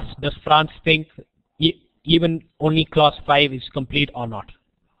like to ask, does France think even only clause 5 is complete or not?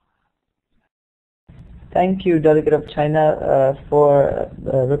 Thank you, Delegate of China, for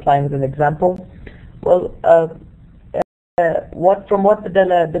replying with an example. Well, from what the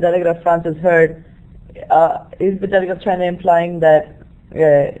Delegate of France has heard, is the Delegate of China implying that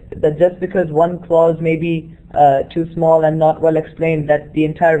that just because one clause may be too small and not well explained, that the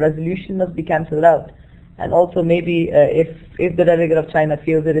entire resolution must be cancelled out? And also maybe if the Delegate of China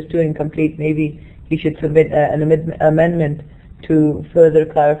feels it is too incomplete, maybe he should submit an amendment to further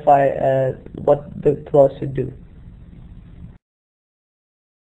clarify what the clause should do.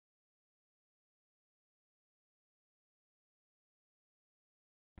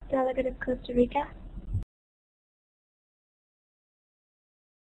 Delegate of Costa Rica.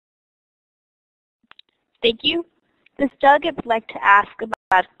 Thank you. This delegate would like to ask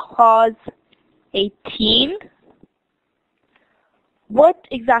about clause 18. What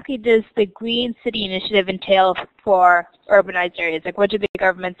exactly does the Green City Initiative entail for urbanized areas? Like, what do the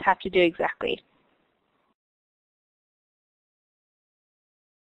governments have to do exactly?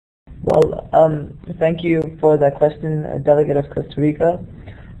 Well, thank you for that question, Delegate of Costa Rica.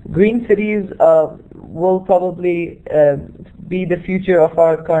 Green cities will probably be the future of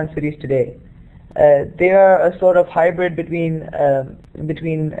our current cities today. They are a sort of hybrid between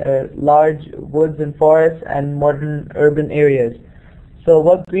large woods and forests and modern urban areas. So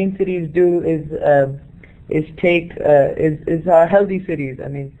what green cities do is are healthy cities. I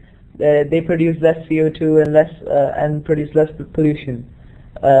mean, they produce less CO2 and produce less pollution.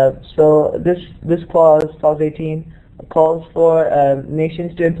 So this clause 18, calls for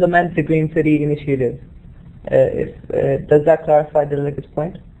nations to implement the Green City Initiative. Does that clarify the delegate's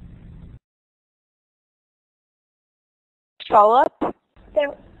point? Follow up?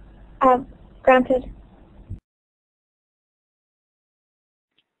 So, granted.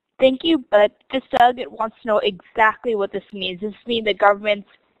 Thank you, but this delegate wants to know exactly what this means. Does this mean that governments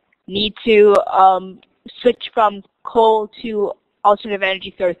need to switch from coal to alternative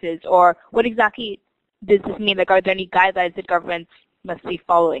energy sources, or what exactly does this mean? Like, are there any guidelines that governments must be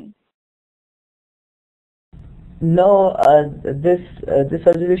following? No, this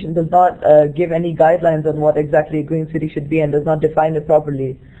resolution does not give any guidelines on what exactly a green city should be and does not define it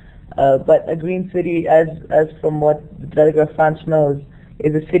properly. But a green city, as from what the Delegate of France knows,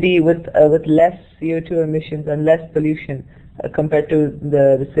 is a city with less CO2 emissions and less pollution compared to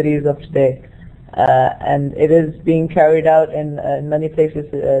the cities of today. And it is being carried out in many places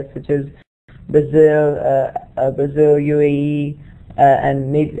such as Brazil, UAE,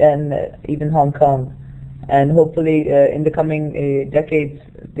 and even Hong Kong. And hopefully, in the coming decades,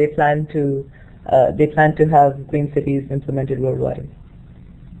 they plan to have green cities implemented worldwide.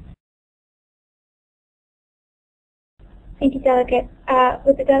 Thank you, Delegate.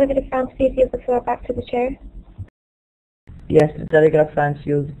 Would the Delegate of France please yield the floor back to the Chair? Yes, the Delegate of France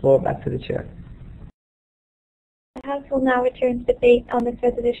yields the floor back to the Chair. The House will now return to debate on this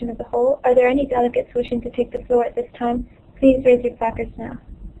resolution as a whole. Are there any delegates wishing to take the floor at this time? Please raise your placards now.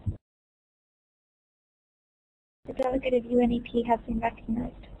 The delegate of UNEP has been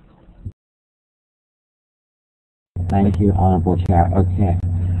recognized. Thank you, Honorable Chair. Okay.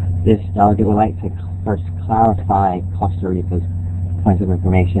 This delegate would like to first clarify Costa Rica's points of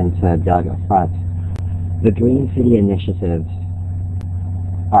information to Delegate of France. The Green City initiatives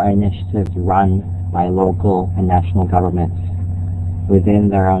are initiatives run by local and national governments within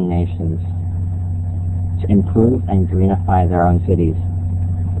their own nations to improve and greenify their own cities.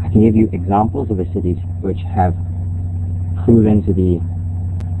 I can give you examples of the cities which have proven to be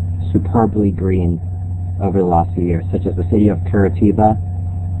superbly green over the last few years, such as the city of Curitiba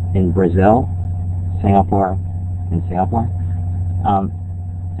in Brazil, Singapore, and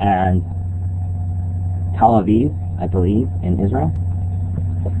Tel Aviv, I believe, in Israel.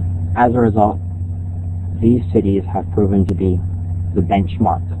 As a result, these cities have proven to be the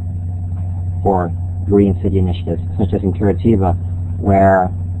benchmark for green city initiatives, such as in Curitiba, where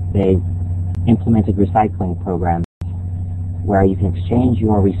they implemented recycling programs where you can exchange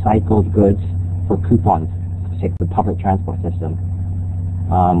your recycled goods for coupons to take the public transport system,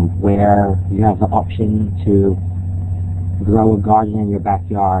 where you have the option to grow a garden in your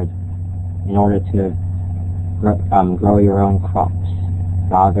backyard in order to grow your own crops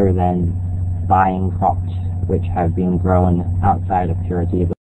rather than buying crops which have been grown outside of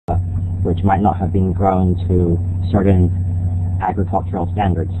Curitiba, which might not have been grown to certain agricultural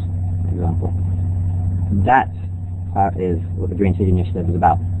standards, for example. That is what the Green City Initiative is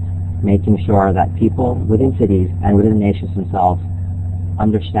about, making sure that people within cities and within nations themselves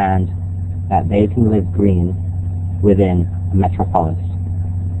understand that they can live green within a metropolis.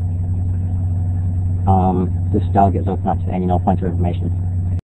 This delegate is open up to any no points of information.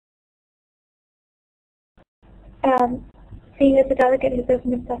 Seeing as the delegate has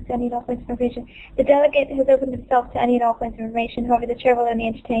opened himself to any and all points of information, the delegate has opened himself to any and all points of information. However, the chair will only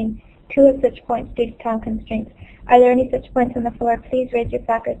entertain 2 of such points due to time constraints. Are there any such points on the floor? Please raise your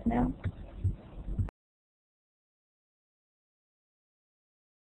placards now.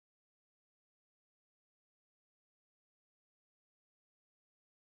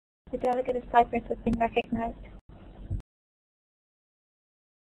 The delegate of Cyprus has been recognized.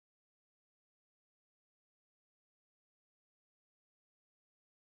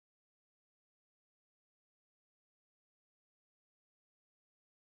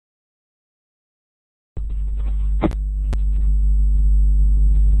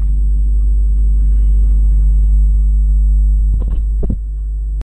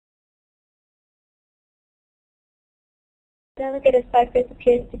 The delegate of Cyprus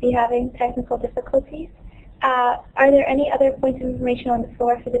appears to be having technical difficulties. Are there any other points of information on the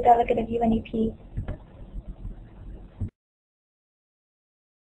floor for the delegate of UNEP?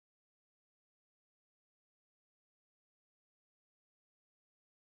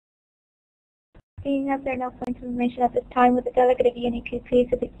 Seeing as there are no points of information at this time, would the delegate of UNEP please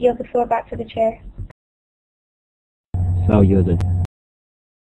yield the floor back to the chair? So yielded.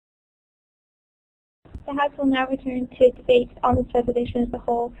 The House will now return to debate on this resolution as a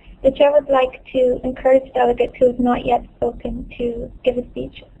whole. The chair would like to encourage delegates who have not yet spoken to give a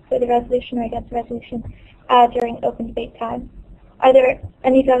speech for the resolution or against the resolution during open debate time. Are there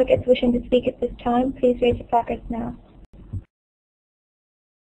any delegates wishing to speak at this time? Please raise your placards now.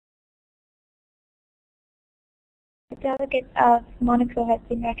 The delegate of Monaco has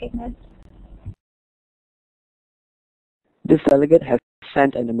been recognized. This delegate has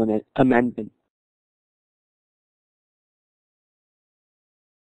sent an amendment.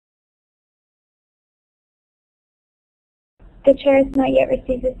 The chair has not yet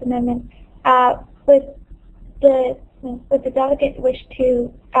received this amendment. Would the delegate wish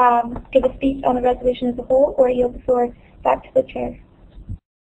to give a speech on the resolution as a whole, or yield the floor back to the chair?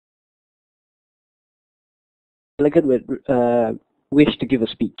 The delegate would wish to give a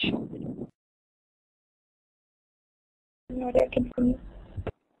speech. In order, continue.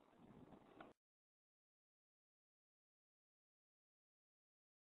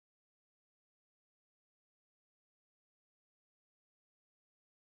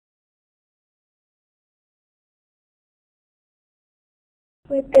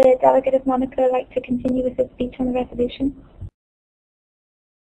 Would the delegate of Monaco like to continue with his speech on the resolution?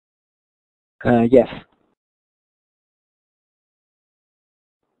 Yes.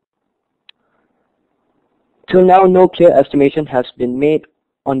 Till now, no clear estimation has been made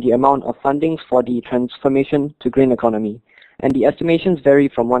on the amount of funding for the transformation to green economy, and the estimations vary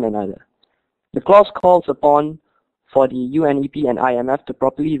from one another. The clause calls upon for the UNEP and IMF to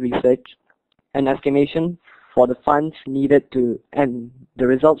properly research an estimation for the funds needed and the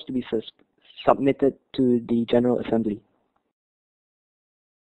results to be submitted to the General Assembly.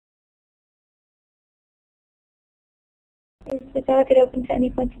 Is the delegate open to any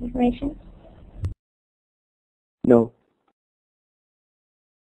points of information? No.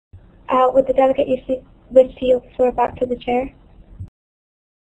 Would the delegate wish to yield the floor back to the chair?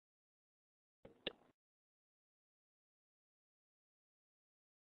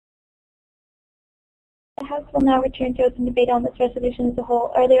 The House will now return to open debate on this resolution as a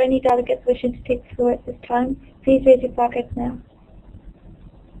whole. Are there any delegates wishing to take the floor at this time? Please raise your placards now.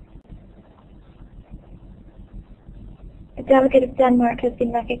 The delegate of Denmark has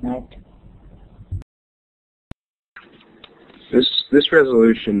been recognized. This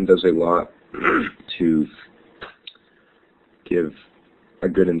resolution does a lot to give a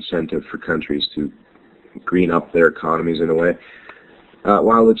good incentive for countries to green up their economies in a way.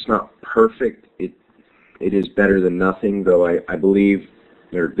 While it's not perfect, it is better than nothing, though I believe,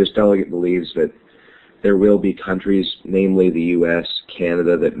 or this delegate believes, that there will be countries, namely the U.S.,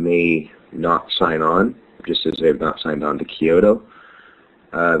 Canada, that may not sign on, just as they've not signed on to Kyoto.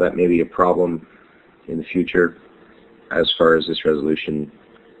 That may be a problem in the future as far as this resolution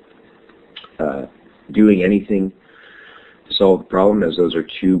doing anything to solve the problem, as those are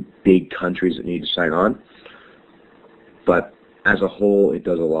two big countries that need to sign on. But as a whole, it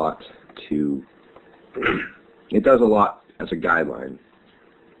does a lot to, it does a lot as a guideline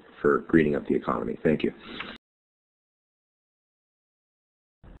for greening up the economy. Thank you.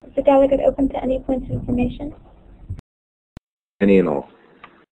 Is the delegate open to any points of information? Any and all.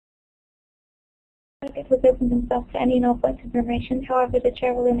 The delegate has opened himself to any and all points of information. However, the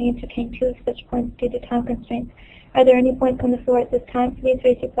chair will only entertain 2 of such points due to time constraints. Are there any points on the floor at this time? Please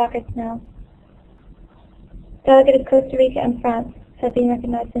raise your placards now. Delegate of Costa Rica and France have been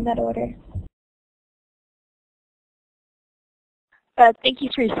recognized in that order. Thank you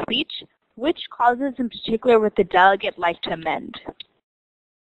for your speech. Which clauses in particular would the delegate like to amend?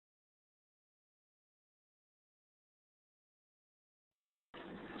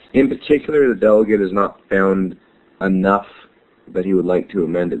 In particular, the delegate has not found enough that he would like to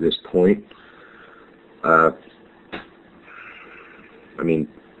amend at this point. I mean,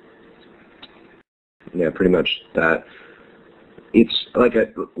 yeah, pretty much that. It's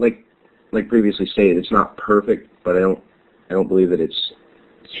like previously stated, it's not perfect, but I don't believe that it's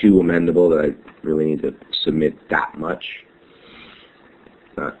too amendable that I really need to submit that much.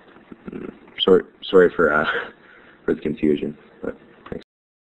 Sorry for the confusion. But thanks.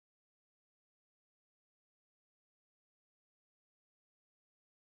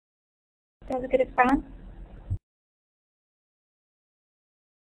 Delegate of France.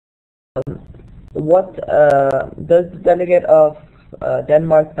 What does the delegate of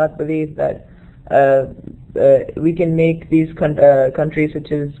Denmark not believe that we can make these countries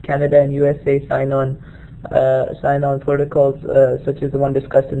such as Canada and USA sign on protocols such as the one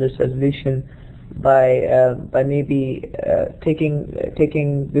discussed in this resolution by maybe taking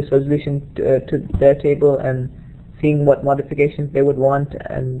this resolution to their table and seeing what modifications they would want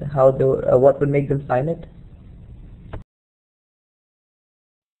and how what would make them sign it?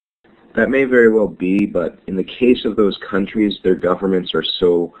 That may very well be, but in the case of those countries, their governments are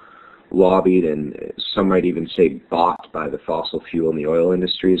so lobbied, and some might even say bought by the fossil fuel and the oil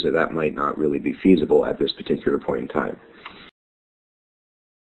industries, that might not really be feasible at this particular point in time.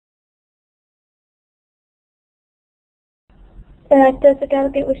 Does the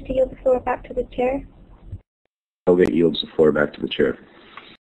delegate wish to yield the floor back to the chair? The delegate yields the floor back to the chair.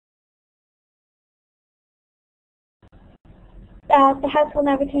 The House will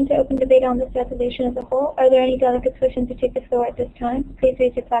now return to open debate on this resolution as a whole. Are there any delegates wishing to take the floor at this time? Please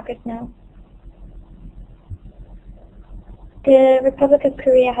raise your placards now. The Republic of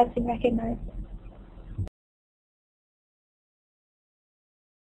Korea has been recognized.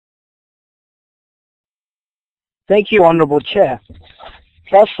 Thank you, Honorable Chair.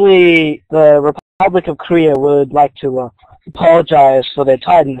 Firstly, the Republic of Korea would like to apologize for their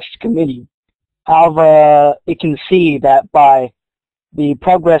tardiness to committee. However, it can see that by the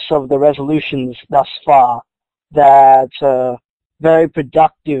progress of the resolutions thus far, that very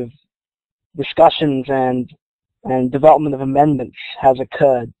productive discussions and development of amendments has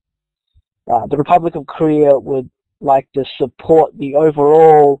occurred. The Republic of Korea would like to support the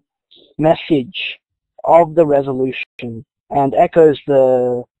overall message of the resolution and echoes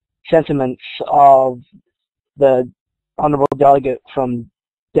the sentiments of the Honorable Delegate from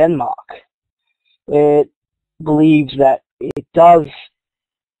Denmark. It believes that it does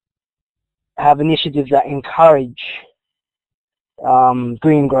have initiatives that encourage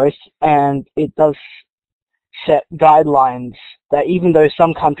green growth, and it does set guidelines that even though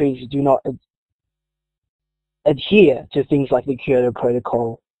some countries do not adhere to things like the Kyoto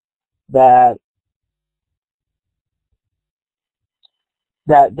Protocol, that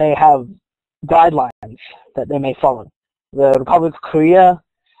they have guidelines that they may follow. The Republic of Korea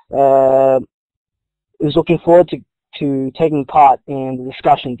is looking forward to taking part in the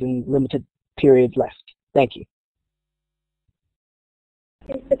discussions in limited period left. Thank you.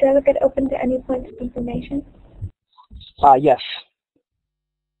 Is the delegate open to any points of information? Yes.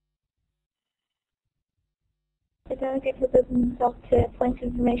 The delegate has opened himself to points of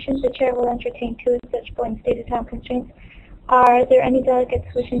information. The chair will entertain 2 of such points due to time constraints. Are there any delegates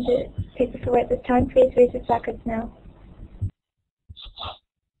wishing to take the floor at this time? Please raise your placards now.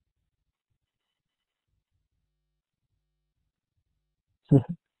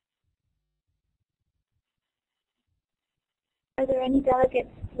 Are there any delegates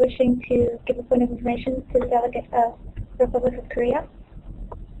wishing to give a point of information to the delegate of the Republic of Korea?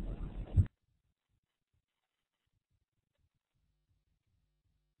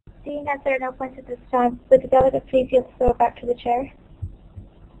 Seeing as there are no points at this time, would the delegate please yield the floor back to the chair?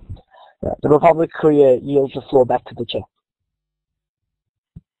 The Republic of Korea yields the floor back to the chair.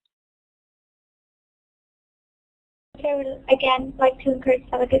 The chair would again like to encourage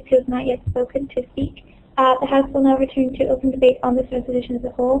delegates who have not yet spoken to speak. The House will now return to open debate on this resolution as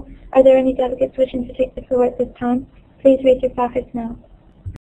a whole. Are there any delegates wishing to take the floor at this time? Please raise your placards now.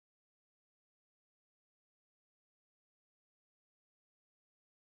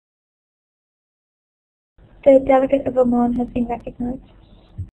 The delegate of O-MUN has been recognized.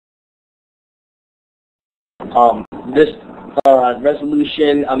 This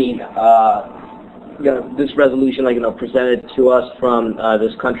resolution, this resolution, presented to us from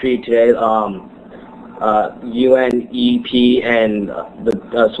this country today, UNEP and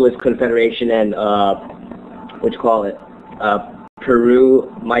the Swiss Confederation and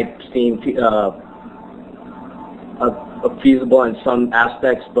Peru might seem feasible in some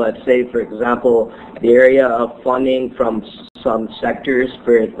aspects, but say, for example, the area of funding from some sectors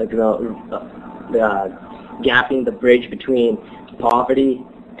for gapping the bridge between poverty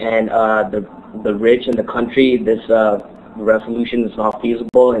and the rich in the country, this resolution is not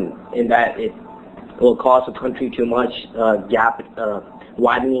feasible, and in that it will cost the country too much,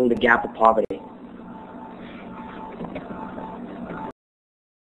 widening the gap of poverty.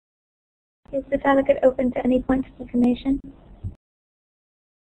 Is the delegate open to any points of information?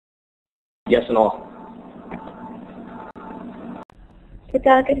 Yes and all. The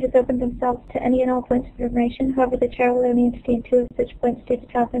delegate has opened themselves to any and all points of information. However, the chair will only entertain 2 of such points due to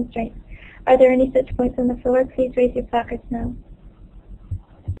time constraints. Are there any such points on the floor? Please raise your placards now.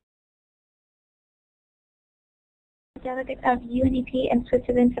 The delegate of UNEP and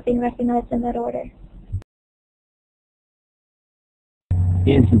Switzerland have been recognized in that order.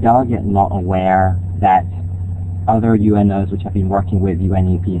 Is the delegate not aware that other UNOs which have been working with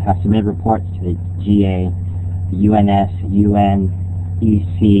UNEP have submitted reports to the GA, UNS,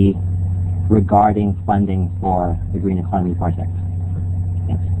 UNEC regarding funding for the Green Economy Project?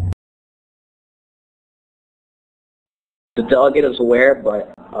 Thanks. The delegate is aware,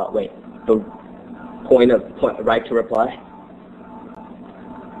 but the right to reply.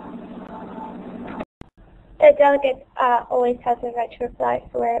 The delegate always has the right to reply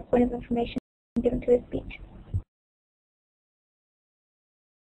for a point of information given to his speech.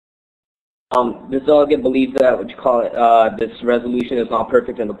 This delegate believes that this resolution is not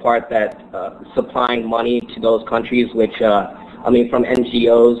perfect in the part that supplying money to those countries which, from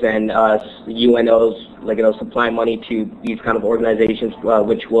NGOs and UNOs, supplying money to these kind of organizations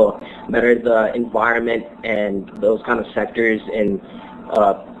which will better the environment and those kind of sectors in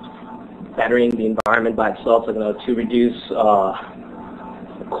bettering the environment by itself, to reduce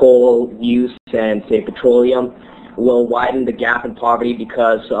coal use and, say, petroleum, will widen the gap in poverty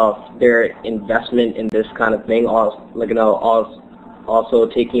because of their investment in this kind of thing, also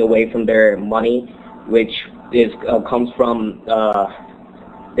taking away from their money, which comes from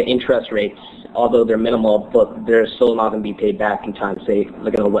the interest rates, although they're minimal, but they're still not going to be paid back in time. Say,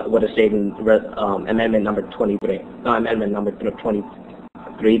 what is stated in amendment number 23, amendment number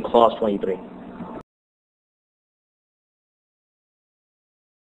 23, clause 23.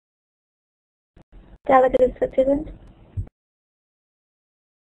 Delegate of Switzerland.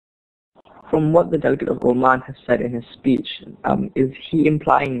 From what the delegate of O-MUN has said in his speech, is he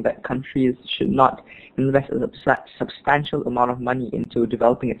implying that countries should not invest a substantial amount of money into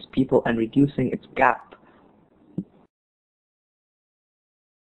developing its people and reducing its gap?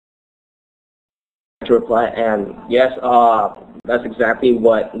 To reply, and yes, that's exactly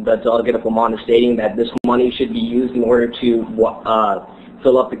what the delegate of O-MUN is stating, that this money should be used in order to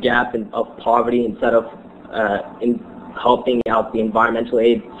fill up the gap of poverty instead of in helping out the environmental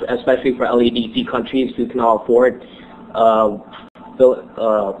aid, especially for LADC countries who cannot afford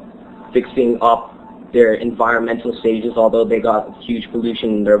fixing up their environmental stages, although they got huge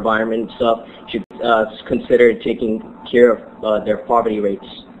pollution in their environment and stuff, should consider taking care of their poverty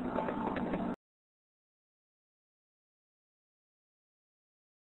rates.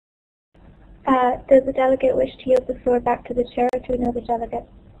 Does the delegate wish to yield the floor back to the chair or to another delegate?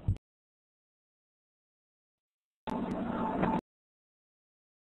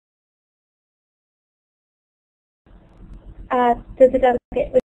 Does the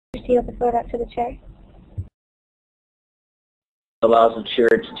delegate wish to yield the floor back to the chair? Allows the chair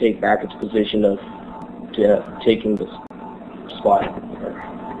to take back its position of taking the spot.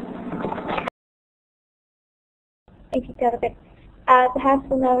 Thank you, delegate. The House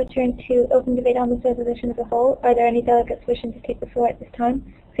will now return to open debate on this resolution as a whole. Are there any delegates wishing to take the floor at this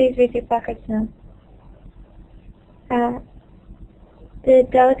time? Please raise your placards now. The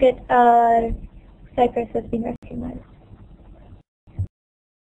delegate of Cyprus has been recognized.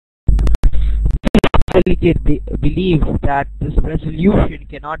 Delegate believe that this resolution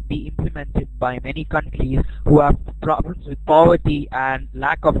cannot be implemented by many countries who have problems with poverty and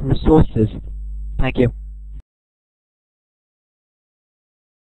lack of resources. Thank you.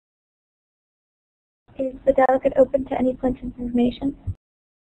 Is the delegate open to any points of information?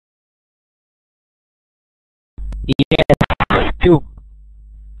 Yes, two.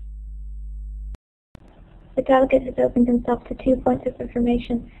 The delegate has opened himself to 2 points of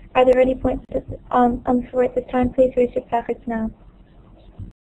information. Are there any points on the floor at this time? Please raise your placards now.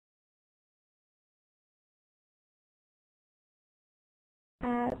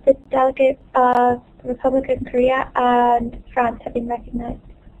 The delegate of Republic of Korea and France have been recognized.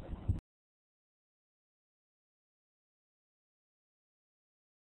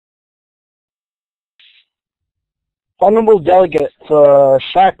 Honorable Delegate for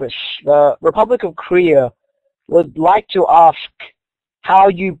Cyprus, the Republic of Korea would like to ask how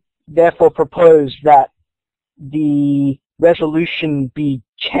you therefore propose that the resolution be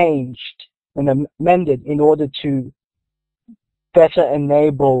changed and amended in order to better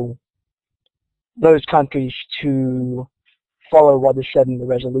enable those countries to follow what is said in the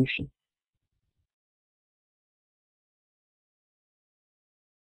resolution.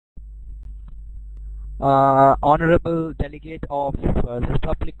 Honorable Delegate of the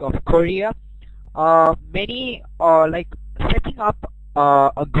Republic of Korea, many like setting up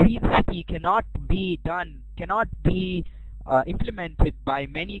a green city cannot be implemented by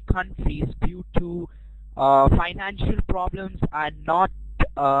many countries due to financial problems and not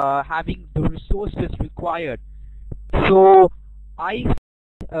having the resources required. So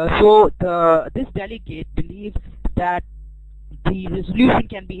this delegate believes that the resolution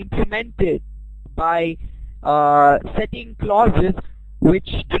can be implemented by setting clauses which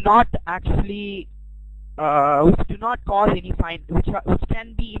do not actually which do not cause any which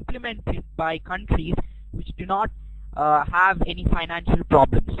can be implemented by countries which do not have any financial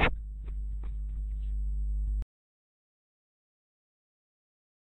problems.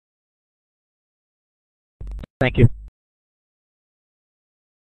 Thank you.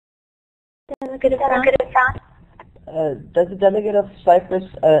 Delegate of France. Does the delegate of Cyprus,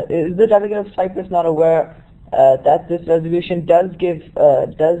 is the delegate of Cyprus not aware that this resolution does give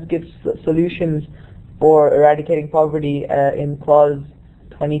solutions for eradicating poverty in clause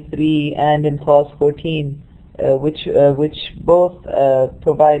 23 and in clause 14, which both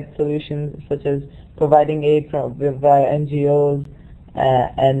provide solutions such as providing aid via NGOs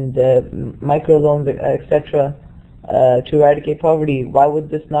and microloans, etc. To eradicate poverty? Why would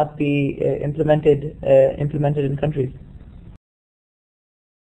this not be implemented in countries?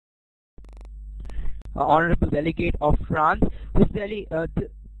 Honorable Delegate of France,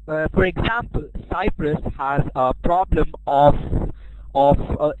 for example, Cyprus has a problem of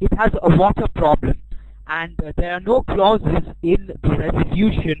it has a water problem, and there are no clauses in the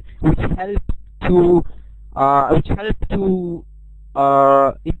resolution which help to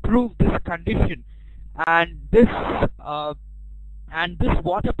improve this condition. And this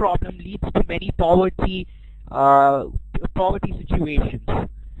water problem leads to many poverty situations.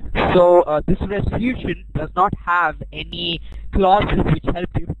 So this resolution does not have any clauses which help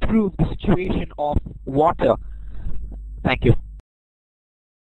improve the situation of water. Thank you.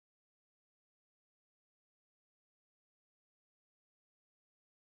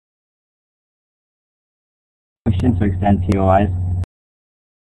 Question to extend POIs.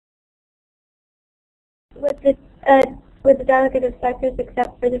 Would the delegate of Cyprus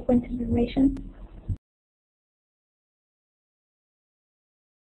accept further points of information?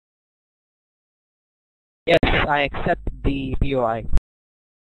 Yes, I accept the POI.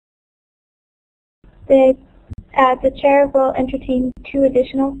 The chair will entertain 2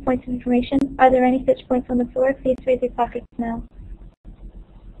 additional points of information. Are there any such points on the floor? Please raise your placards now.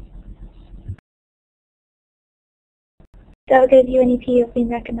 Delegate of UNEP has been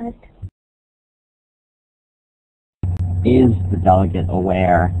recognized. Is the delegate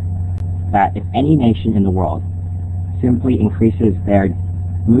aware that if any nation in the world simply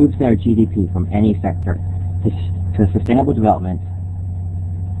moves their GDP from any sector to sustainable development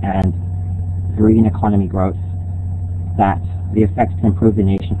and green economy growth, that the effects can improve the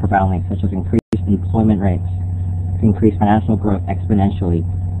nation profoundly, such as increased employment rates, increased financial growth exponentially?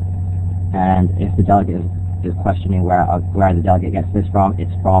 And if the delegate is questioning where the delegate gets this from,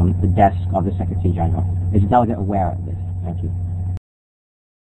 it's from the desk of the Secretary General. Is the delegate aware of this? Thank you.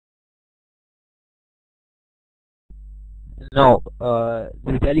 No,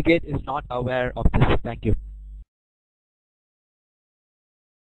 the delegate is not aware of this. Thank you.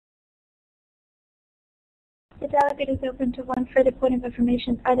 The delegate is open to one further point of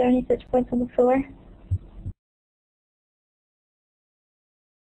information. Are there any such points on the floor?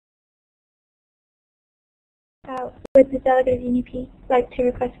 Would the delegate of UNEP like to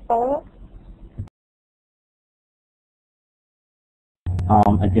request a follow-up?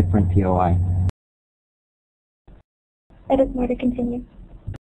 A different POI. That is more to continue.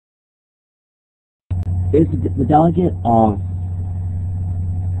 Is the delegate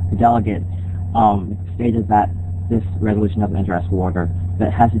stated that this resolution doesn't address water,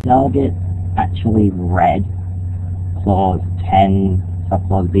 but has the delegate actually read clause 10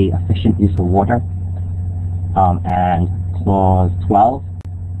 subclause B, efficient use of water, and clause 12,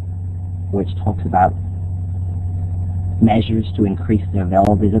 which talks about measures to increase the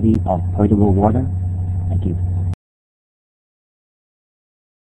availability of potable water? Thank you.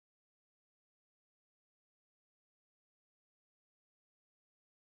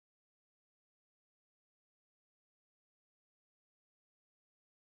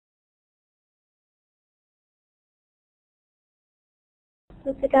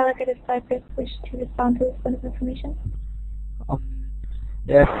 Does the delegate of Cyprus wish to respond to this point of information?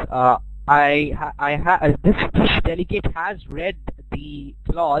 Yes, this delegate has read the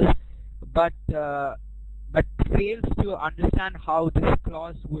clause, but fails to understand how this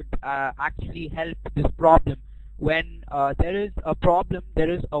clause would actually help this problem. When there is a problem, there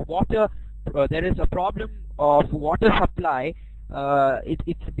is a problem of water supply.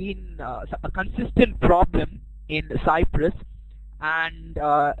 It's been a consistent problem in Cyprus, and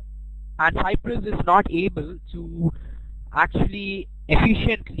Cyprus is not able to actually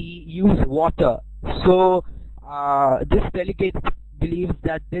efficiently use water. So this delegate believes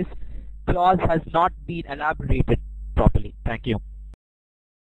that this clause has not been elaborated properly. Thank you.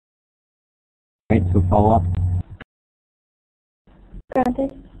 Right, so follow up.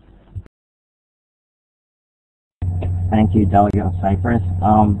 Granted. Thank you, Delegate of Cyprus.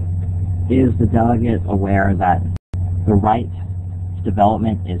 Is the delegate aware that the right to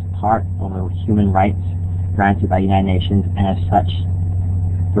development is part of the human rights granted by the United Nations, and as such,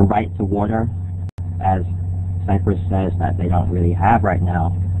 the right to water, as Cyprus says that they don't really have right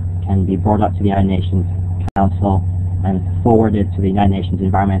now, can be brought up to the United Nations Council and forwarded to the United Nations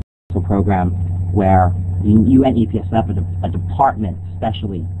Environmental Program, where UNEP has set up a department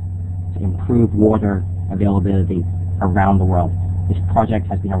specially to improve water availability around the world. This project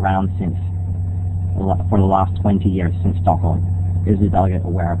has been around for the last 20 years, since Stockholm. Is the delegate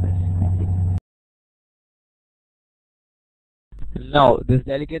aware of this? Thank you. No, this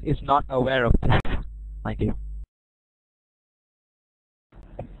delegate is not aware of this. Thank you.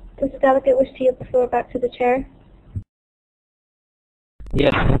 Does the delegate wish to yield the floor back to the chair?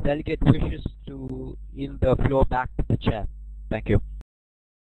 Yes, the delegate wishes to yield the floor back to the chair. Thank you.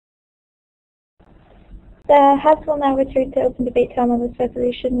 The House will now return to open debate time on this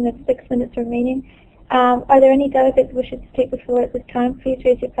resolution with 6 minutes remaining. Are there any delegates wishing to take the floor at this time? Please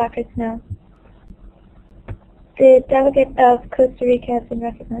raise your placards now. The delegate of Costa Rica has been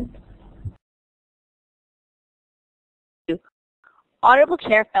recognized. Honorable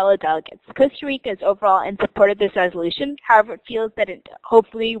Chair, fellow delegates, Costa Rica is overall in support of this resolution. However, it feels that it,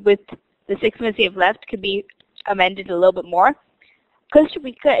 hopefully with the 6 minutes we have left, could be amended a little bit more. Costa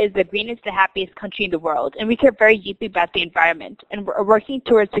Rica is the greenest and happiest country in the world, and we care very deeply about the environment, and we're working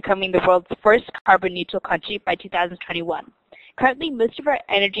towards becoming the world's first carbon neutral country by 2021. Currently, most of our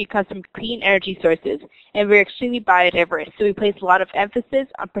energy comes from clean energy sources, and we're extremely biodiverse, so we place a lot of emphasis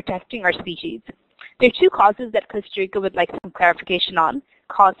on protecting our species. There are 2 causes that Costa Rica would like some clarification on.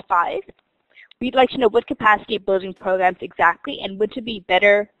 Cause 5, we'd like to know what capacity building programs exactly, and would it be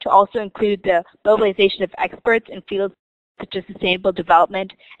better to also include the mobilization of experts in fields such as sustainable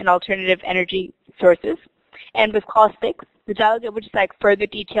development and alternative energy sources. And with Clause 6, the delegate would just like further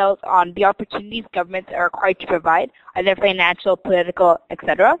details on the opportunities governments are required to provide, either financial, political,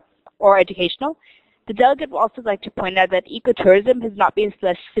 etc., or educational. The delegate would also like to point out that ecotourism has not been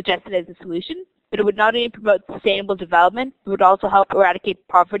suggested as a solution, but it would not only promote sustainable development, it would also help eradicate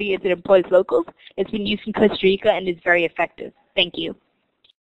poverty as it employs locals. It's been used in Costa Rica and is very effective. Thank you.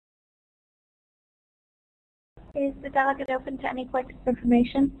 Is the delegate open to any points of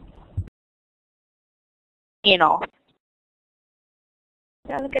information? In all. The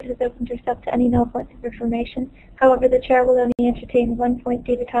delegate has opened herself to any null points of information. However, the chair will only entertain 1 point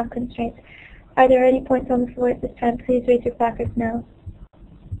due to time constraints. Are there any points on the floor at this time? Please raise your placards now.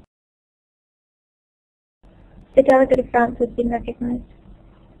 The delegate of France has been recognized.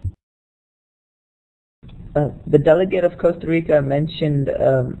 The delegate of Costa Rica mentioned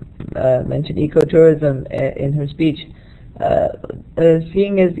ecotourism in her speech.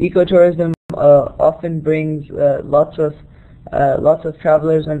 Seeing as ecotourism often brings lots of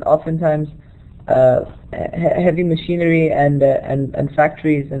travelers and oftentimes heavy machinery and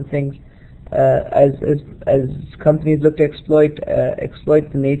factories and things, as companies look to exploit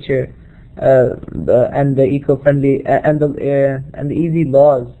the nature and the eco-friendly and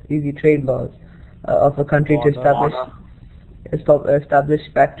the easy trade laws of a country to establish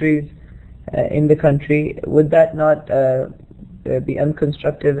factories in the country. Would that not be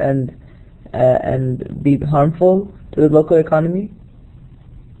unconstructive and be harmful to the local economy?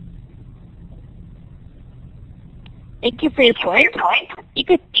 Thank you for your point.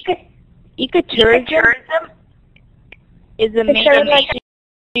 Ecotourism is a main industry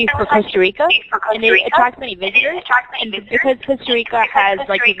for Costa Rica, and it attracts many visitors. And because Costa Rica has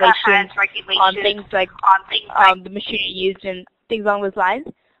regulations on things like the machinery used and things along those lines,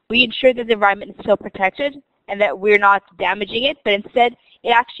 we ensure that the environment is still protected and that we're not damaging it, but instead it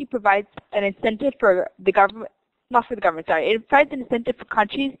actually provides an incentive for the government, not for the government, sorry, it provides an incentive for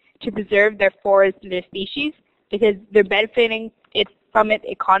countries to preserve their forests and their species because they're benefiting from it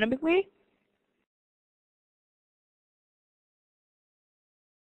economically.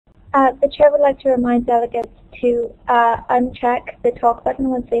 The chair would like to remind delegates to uncheck the talk button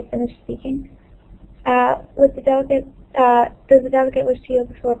once they finish speaking. Does the delegate wish to yield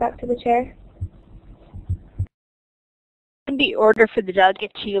the floor back to the chair? In the order for the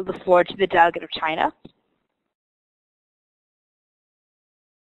delegate to yield the floor to the delegate of China.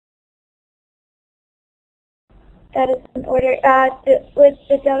 That is in order. Would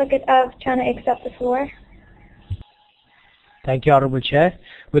the delegate of China accept the floor? Thank you, Honorable Chair.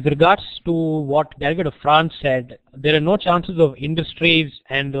 With regards to what Delegate of France said, there are no chances of industries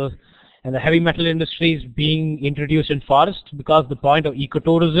and the heavy metal industries being introduced in forests because the point of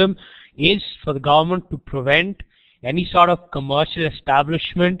ecotourism is for the government to prevent any sort of commercial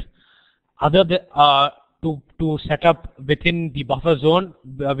establishment other than to set up within the buffer zone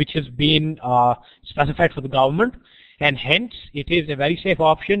which has been specified for the government, and hence it is a very safe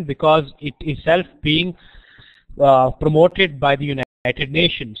option because it is itself being promoted by the United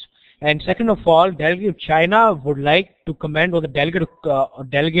Nations. And second of all, Delegate of China would like to commend what the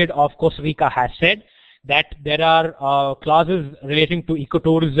delegate of Costa Rica has said, that there are clauses relating to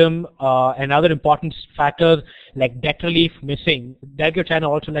ecotourism and other important factors like debt relief missing. Delegate of China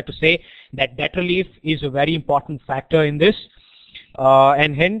also like to say that debt relief is a very important factor in this,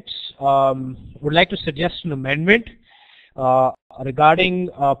 and hence would like to suggest an amendment regarding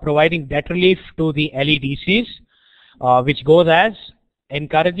providing debt relief to the LEDCs, which goes as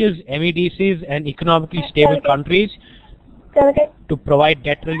encourages MEDCs and economically stable countries to provide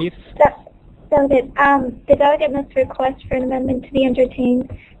debt relief. Delegate, the delegate must request for an amendment to be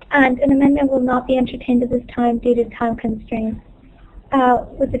entertained, and an amendment will not be entertained at this time due to time constraints.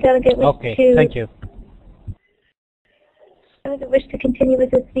 Would the delegate thank you. Wish to continue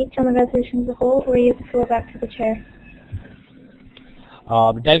with his speech on the resolution as a whole, or yield the floor back to the chair?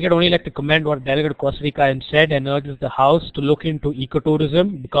 The delegate only like to commend what Delegate of Costa Rica has said and urges the House to look into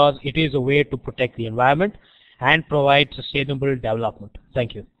ecotourism because it is a way to protect the environment and provide sustainable development.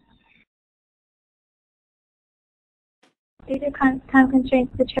 Thank you. Due to time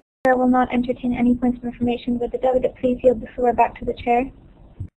constraints, the chair will not entertain any points of information. Would the delegate please yield the floor back to the chair?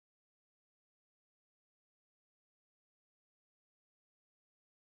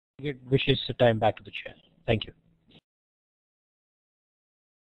 Delegate wishes the time back to the chair. Thank you.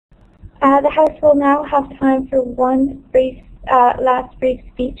 The House will now have time for one last brief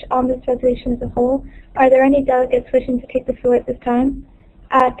speech on this resolution as a whole. Are there any delegates wishing to take the floor at this time?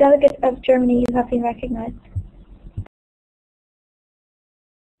 Delegate of Germany, you have been recognized.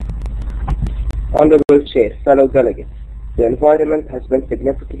 Honorable Chair, fellow delegates, the environment has been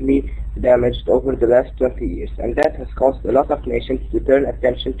significantly damaged over the last 20 years, and that has caused a lot of nations to turn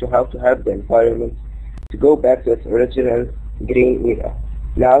attention to how to help the environment to go back to its original green era.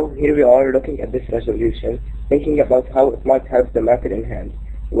 Now, here we are looking at this resolution, thinking about how it might help the matter in hand.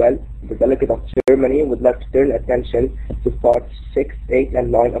 Well, the delegate of Germany would like to turn attention to parts 6, 8,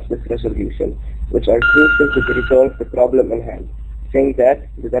 and 9 of this resolution, which are crucial to resolve the problem in hand. Saying that,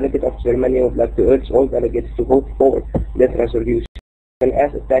 the delegate of Germany would like to urge all delegates to vote for this resolution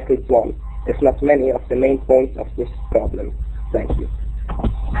as it tackles one, if not many, of the main points of this problem. Thank you.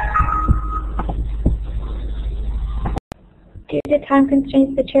 Due to time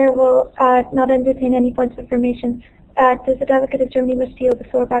constraints, the chair will not entertain any points of information. Does the delegate of Germany wish to yield the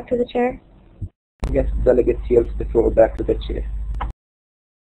floor back to the chair? Yes, the delegate yields the floor back to the chair.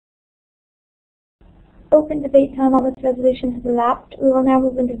 Open debate time on this resolution has elapsed. We will now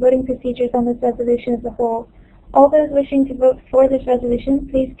move into voting procedures on this resolution as a whole. All those wishing to vote for this resolution,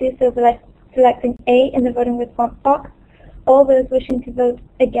 please do so by selecting A in the voting response box. All those wishing to vote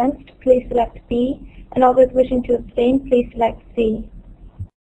against, please select B. And all those wishing to abstain, please select C.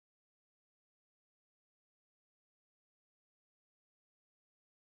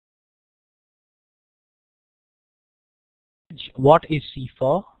 What is C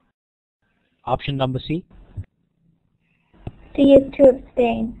for? Option number C. C is to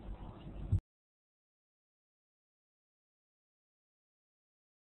abstain.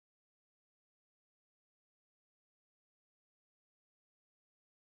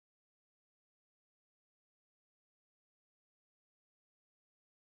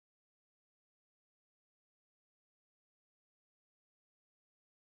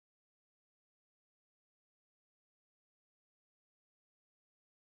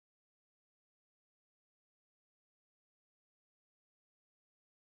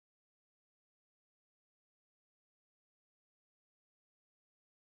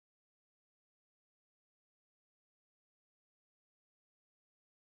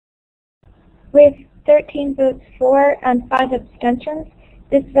 With 13 votes for and 5 abstentions,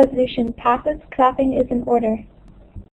 this resolution passes. Clapping is in order.